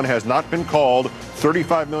this one has not been called.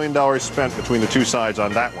 $35 million spent between the 2 sides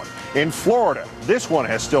on that one. In Florida, this one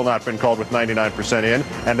has still not been called with 99% in,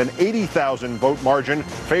 and an 80,000 vote margin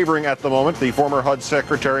favoring at the moment the former HUD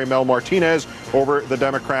Secretary Mel Martinez over the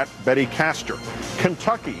Democrat Betty Castor.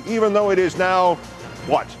 Kentucky, even though it is now,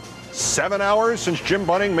 7 hours since Jim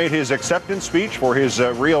Bunning made his acceptance speech for his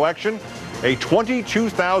re-election, a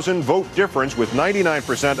 22,000 vote difference with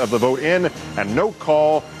 99% of the vote in and no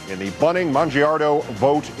call in the Bunning-Mangiardo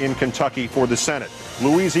vote in Kentucky for the Senate.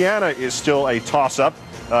 Louisiana is still a toss-up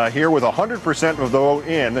here with 100% of the vote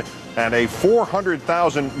in and a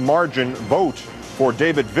 400,000 margin vote for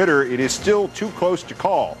David Vitter. It is still too close to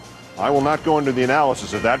call. I will not go into the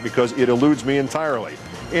analysis of that because it eludes me entirely.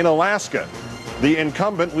 In Alaska, the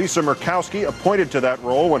incumbent, Lisa Murkowski, appointed to that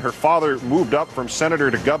role when her father moved up from senator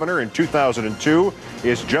to governor in 2002,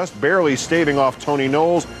 is just barely staving off Tony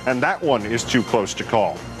Knowles, and that one is too close to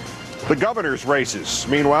call. The governor's races,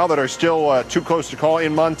 meanwhile, that are still too close to call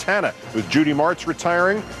in Montana. With Judy Martz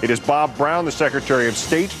retiring, it is Bob Brown, the Secretary of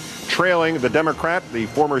State, trailing the Democrat, the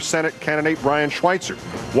former Senate candidate Brian Schweitzer.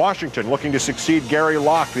 Washington looking to succeed Gary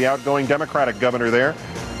Locke, the outgoing Democratic governor there.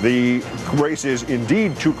 The race is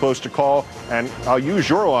indeed too close to call, and I'll use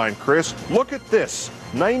your line, Chris. Look at this.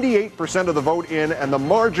 98% of the vote in, and the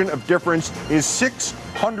margin of difference is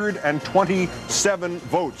 627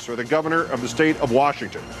 votes for the governor of the state of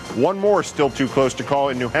Washington. One more still too close to call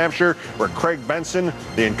in New Hampshire, where Craig Benson,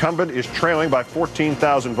 the incumbent, is trailing by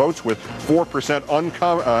 14,000 votes with 4%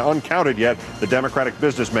 uncounted yet, the Democratic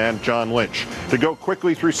businessman John Lynch. To go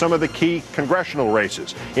quickly through some of the key congressional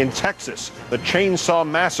races. In Texas, the Chainsaw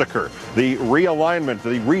Massacre, the realignment,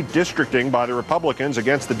 the redistricting by the Republicans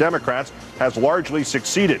against the Democrats has largely succeeded.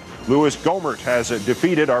 Louis Gohmert has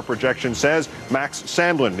defeated, our projection says, Max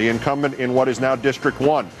Sandlin, the incumbent in what is now District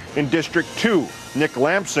 1. In District 2, Nick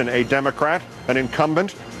Lampson, a Democrat, an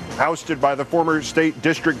incumbent, ousted by the former state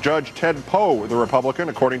district judge Ted Poe, the Republican,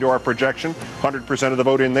 according to our projection. 100% of the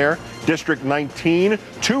vote in there. District 19,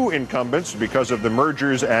 2 incumbents because of the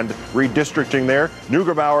mergers and redistricting there.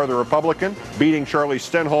 Neugebauer, the Republican, beating Charlie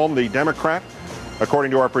Stenholm, the Democrat,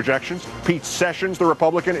 according to our projections. Pete Sessions, the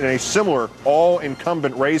Republican, in a similar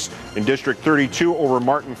all-incumbent race in District 32 over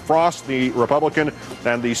Martin Frost, the Republican.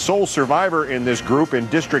 And the sole survivor in this group in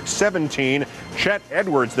District 17, Chet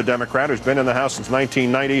Edwards, the Democrat, who's been in the House since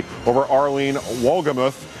 1990, over Arlene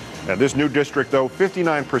Wolgemuth. And this new district, though,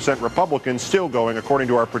 59% Republican, still going, according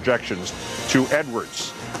to our projections, to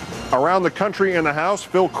Edwards. Around the country in the House,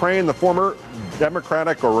 Phil Crane, the former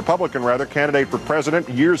Democratic, or Republican rather, candidate for president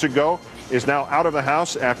years ago, is now out of the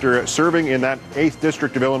House after serving in that 8th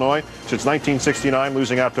District of Illinois since 1969,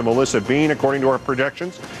 losing out to Melissa Bean, according to our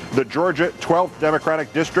projections. The Georgia 12th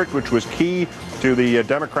Democratic District, which was key to the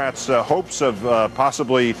Democrats' hopes of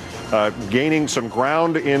possibly gaining some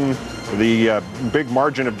ground in the big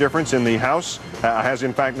margin of difference in the House, has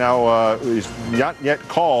in fact now is not yet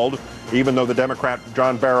called, even though the Democrat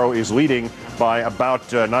John Barrow is leading by about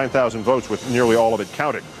 9,000 votes, with nearly all of it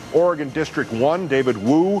counted. Oregon District 1, David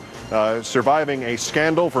Wu, surviving a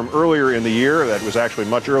scandal from earlier in the year that was actually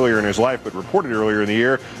much earlier in his life, but reported earlier in the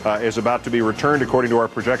year, is about to be returned, according to our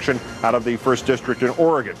projection, out of the 1st District in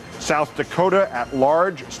Oregon. South Dakota at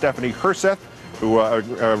large, Stephanie Herseth, who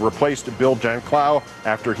replaced Bill Janclow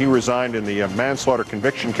after he resigned in the manslaughter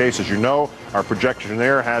conviction case. As you know, our projection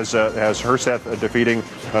there has Herseth defeating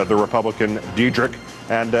the Republican Diedrich.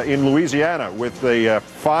 And in Louisiana, with a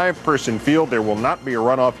 5-person field, there will not be a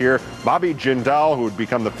runoff here. Bobby Jindal, who would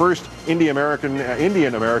become the first Indian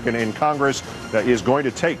American in Congress, is going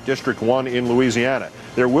to take District 1 in Louisiana.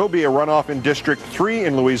 There will be a runoff in District 3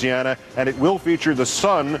 in Louisiana, and it will feature the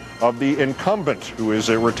son of the incumbent, who is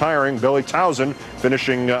retiring, Billy Towson,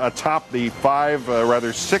 finishing atop the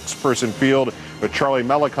 6-person field with Charlie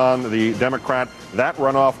Melicon, the Democrat. That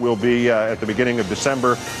runoff will be at the beginning of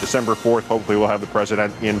December 4th. Hopefully we'll have the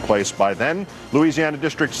president in place by then. Louisiana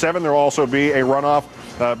District 7, there will also be a runoff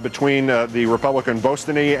between the Republican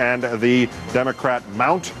Bostany and the Democrat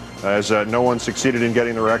Mount, as no one succeeded in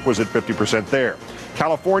getting the requisite 50% there.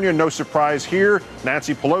 California, no surprise here.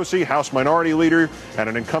 Nancy Pelosi, House Minority Leader and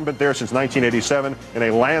an incumbent there since 1987, in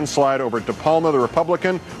a landslide over DePalma, the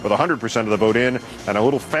Republican, with 100% of the vote in. And a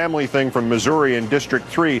little family thing from Missouri in District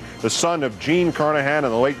 3. The son of Gene Carnahan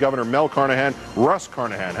and the late Governor Mel Carnahan, Russ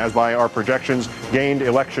Carnahan, has, by our projections, gained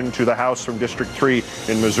election to the House from District 3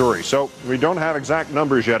 in Missouri. So we don't have exact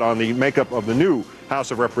numbers yet on the makeup of the new House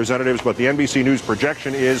of Representatives, but the NBC News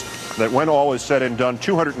projection is that when all is said and done,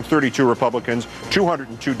 232 Republicans,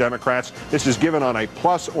 202 Democrats. This is given on a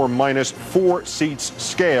plus or minus 4 seats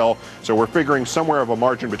scale, so we're figuring somewhere of a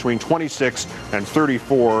margin between 26 and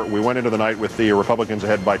 34. We went into the night with the Republicans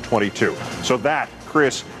ahead by 22. So that,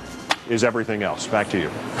 Chris, is everything else. Back to you.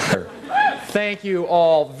 Thank you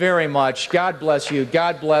all very much. God bless you.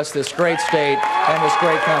 God bless this great state and this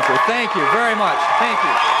great country. Thank you very much. Thank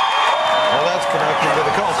you. Well, that's connected to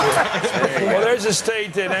the culture. Well, there's a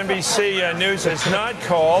state that NBC News has not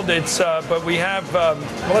called. It's, but we have, well,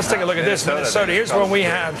 let's take a look at this. Minnesota. Here's one we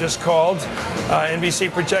have just called.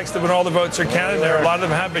 NBC projects that when all the votes are counted, a lot of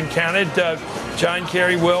them have been counted. John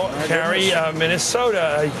Kerry will carry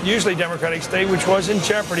Minnesota, a usually Democratic state, which was in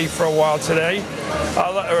jeopardy for a while today,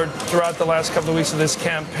 or throughout the last couple of weeks of this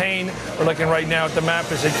campaign. We're looking right now at the map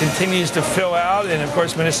as it continues to fill out. And, of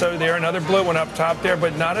course, Minnesota there, another blue one up top there,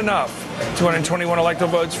 but not enough. 221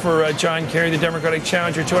 electoral votes for John Kerry, the Democratic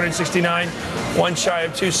challenger, 269, one shy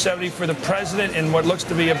of 270 for the president, in what looks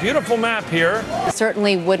to be a beautiful map here.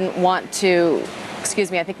 Certainly wouldn't want to,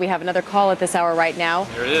 excuse me, I think we have another call at this hour right now.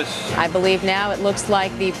 There it is. I believe now it looks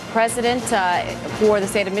like the president for the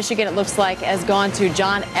state of Michigan, it looks like, has gone to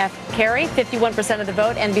John F. Kerry, 51% of the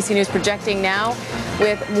vote. NBC News projecting now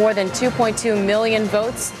with more than 2.2 million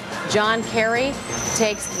votes. John Kerry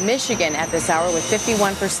takes Michigan at this hour with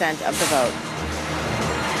 51% of the vote.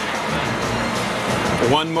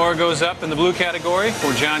 One more goes up in the blue category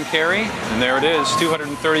for John Kerry, and there it is,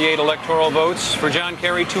 238 electoral votes for John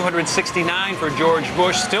Kerry, 269 for George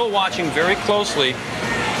Bush. Still watching very closely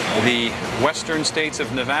the western states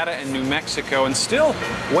of Nevada and New Mexico, and still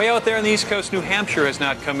way out there on the East Coast, New Hampshire has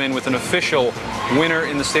not come in with an official winner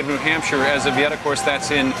in the state of New Hampshire as of yet. Of course,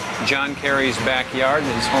 that's in John Kerry's backyard,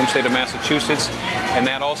 his home state of Massachusetts, and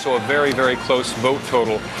that also a very, very close vote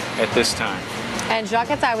total at this time. And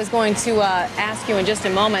Jacques, I was going to ask you in just a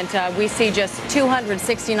moment, we see just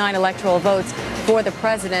 269 electoral votes for the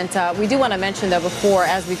president. We do want to mention, though, before,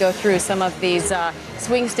 as we go through some of these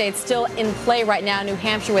swing states still in play right now, New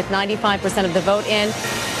Hampshire with 95% of the vote in.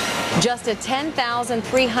 Just a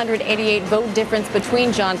 10,388 vote difference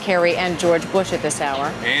between John Kerry and George Bush at this hour.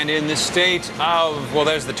 And in the state of, well,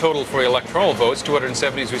 there's the total for electoral votes,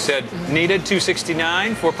 270, as we said, needed,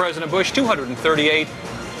 269 for President Bush, 238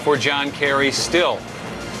 for John Kerry, still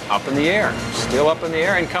up in the air. Still up in the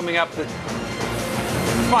air. And coming up, the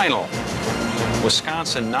final.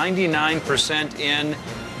 Wisconsin, 99% in,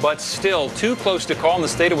 but still too close to call in the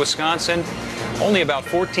state of Wisconsin. Only about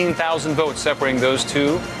 14,000 votes separating those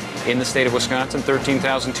two in the state of Wisconsin,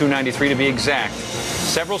 13,293 to be exact.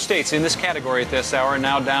 Several states in this category at this hour are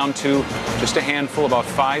now down to just a handful, about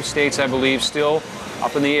 5 states, I believe, still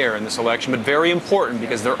up in the air in this election, but very important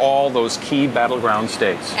because they're all those key battleground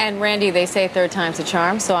states. And Randy, they say third time's a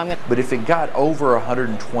charm, so I'm going to... But if it got over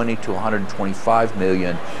 120 to 125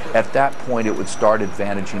 million, at that point it would start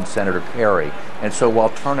advantaging Senator Kerry. And so while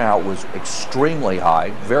turnout was extremely high,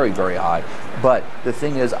 very, very high, but the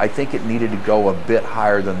thing is, I think it needed to go a bit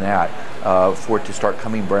higher than that for it to start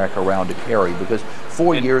coming back around to Kerry, because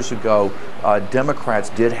 4 years ago, Democrats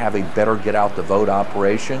did have a better get-out-the-vote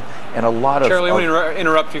operation, and a lot of... Charlie, I want to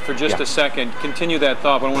interrupt you for just a second. Continue that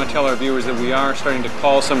thought, but I want to tell our viewers that we are starting to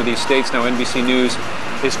call some of these states now. NBC News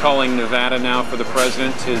is calling Nevada now for the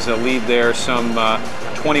president. His lead there, some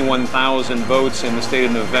 21,000 votes in the state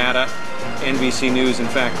of Nevada. NBC News, in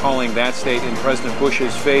fact, calling that state in President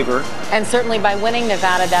Bush's favor. And certainly by winning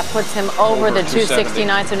Nevada, that puts him over the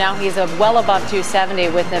 269. So now he's well above 270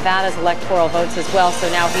 with Nevada's electoral votes as well. So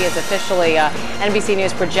now he is officially, NBC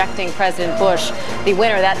News projecting President Bush the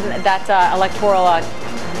winner. That electoral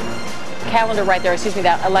calendar right there, excuse me,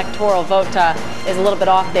 that electoral vote is a little bit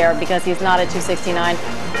off there because he's not at 269.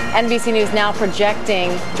 NBC News now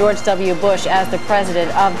projecting George W. Bush as the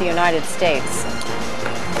president of the United States.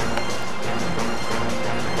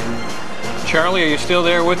 Charlie, are you still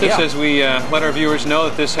there with us as we let our viewers know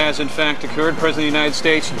that this has in fact occurred? President of the United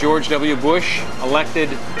States, George W. Bush, elected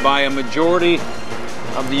by a majority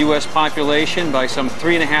of the U.S. population by some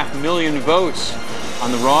 3.5 million votes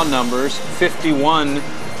on the raw numbers, 51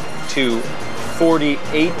 to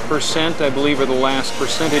 48%, I believe, are the last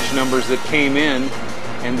percentage numbers that came in.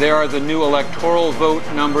 And there are the new electoral vote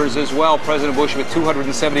numbers as well. President Bush with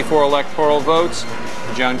 274 electoral votes.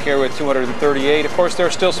 John Kerry with 238. Of course, there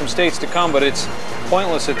are still some states to come, but it's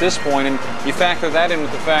pointless at this point. And you factor that in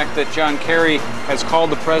with the fact that John Kerry has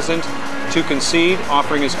called the president to concede,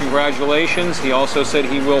 offering his congratulations. He also said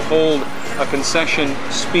he will hold a concession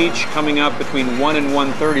speech coming up between 1 and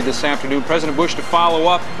 1:30 this afternoon. President Bush to follow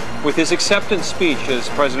up with his acceptance speech as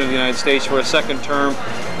President of the United States for a second term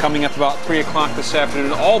coming up about 3 o'clock this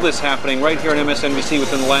afternoon. All this happening right here on MSNBC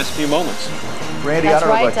within the last few moments. Randy, I don't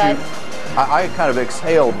know about you. I kind of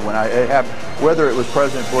exhaled when it happened, whether it was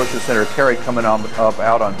President Bush or Senator Kerry coming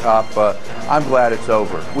out on top. I'm glad it's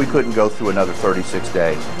over. We couldn't go through another 36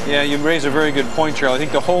 days. Yeah, you raise a very good point, Charlie. I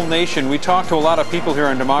think the whole nation, we talked to a lot of people here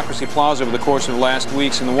on Democracy Plaza over the course of the last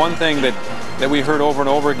weeks, and the one thing that we heard over and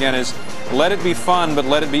over again is let it be fun, but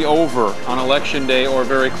let it be over on Election Day or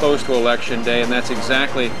very close to Election Day, and that's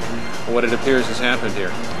exactly what it appears has happened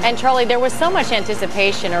here. And Charlie, there was so much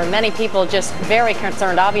anticipation, or many people just very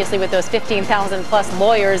concerned, obviously, with those 15,000 plus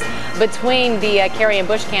lawyers between the Kerry and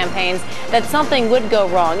Bush campaigns, that something would go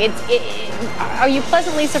wrong. Are you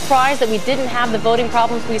pleasantly surprised that we didn't have the voting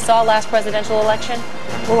problems we saw last presidential election?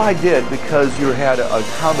 Well, I did, because you had a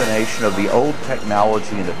combination of the old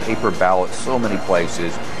technology and the paper ballots so many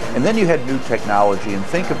places, and then you had new technology. And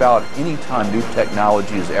think about any time new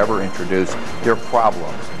technology is ever introduced, there are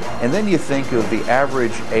problems. And then you think of the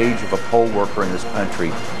average age of a poll worker in this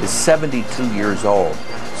country is 72 years old.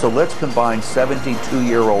 So let's combine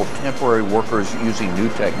 72-year-old temporary workers using new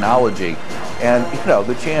technology. And, you know,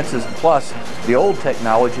 the chances, plus the old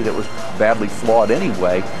technology that was badly flawed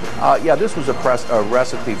anyway, yeah, this was a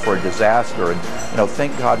recipe for a disaster. And, you know,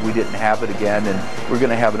 thank God we didn't have it again. And we're going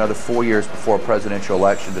to have another 4 years before a presidential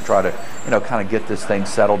election to try to, you know, kind of get this thing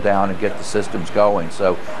settled down and get the systems going.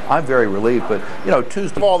 So I'm very relieved. But, you know,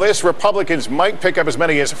 Tuesday... Of all this, Republicans might pick up as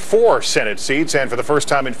many as 4 Senate seats. And for the first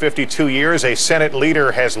time in 52 years, a Senate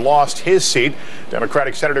leader has lost his seat.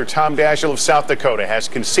 Democratic Senator Tom Daschle of South Dakota has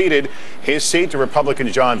conceded his seat to Republican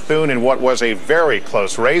John Thune in what was a very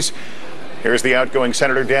close race. Here's the outgoing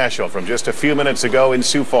Senator Daschle from just a few minutes ago in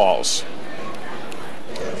Sioux Falls.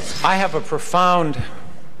 I have a profound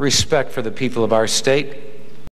respect for the people of our state.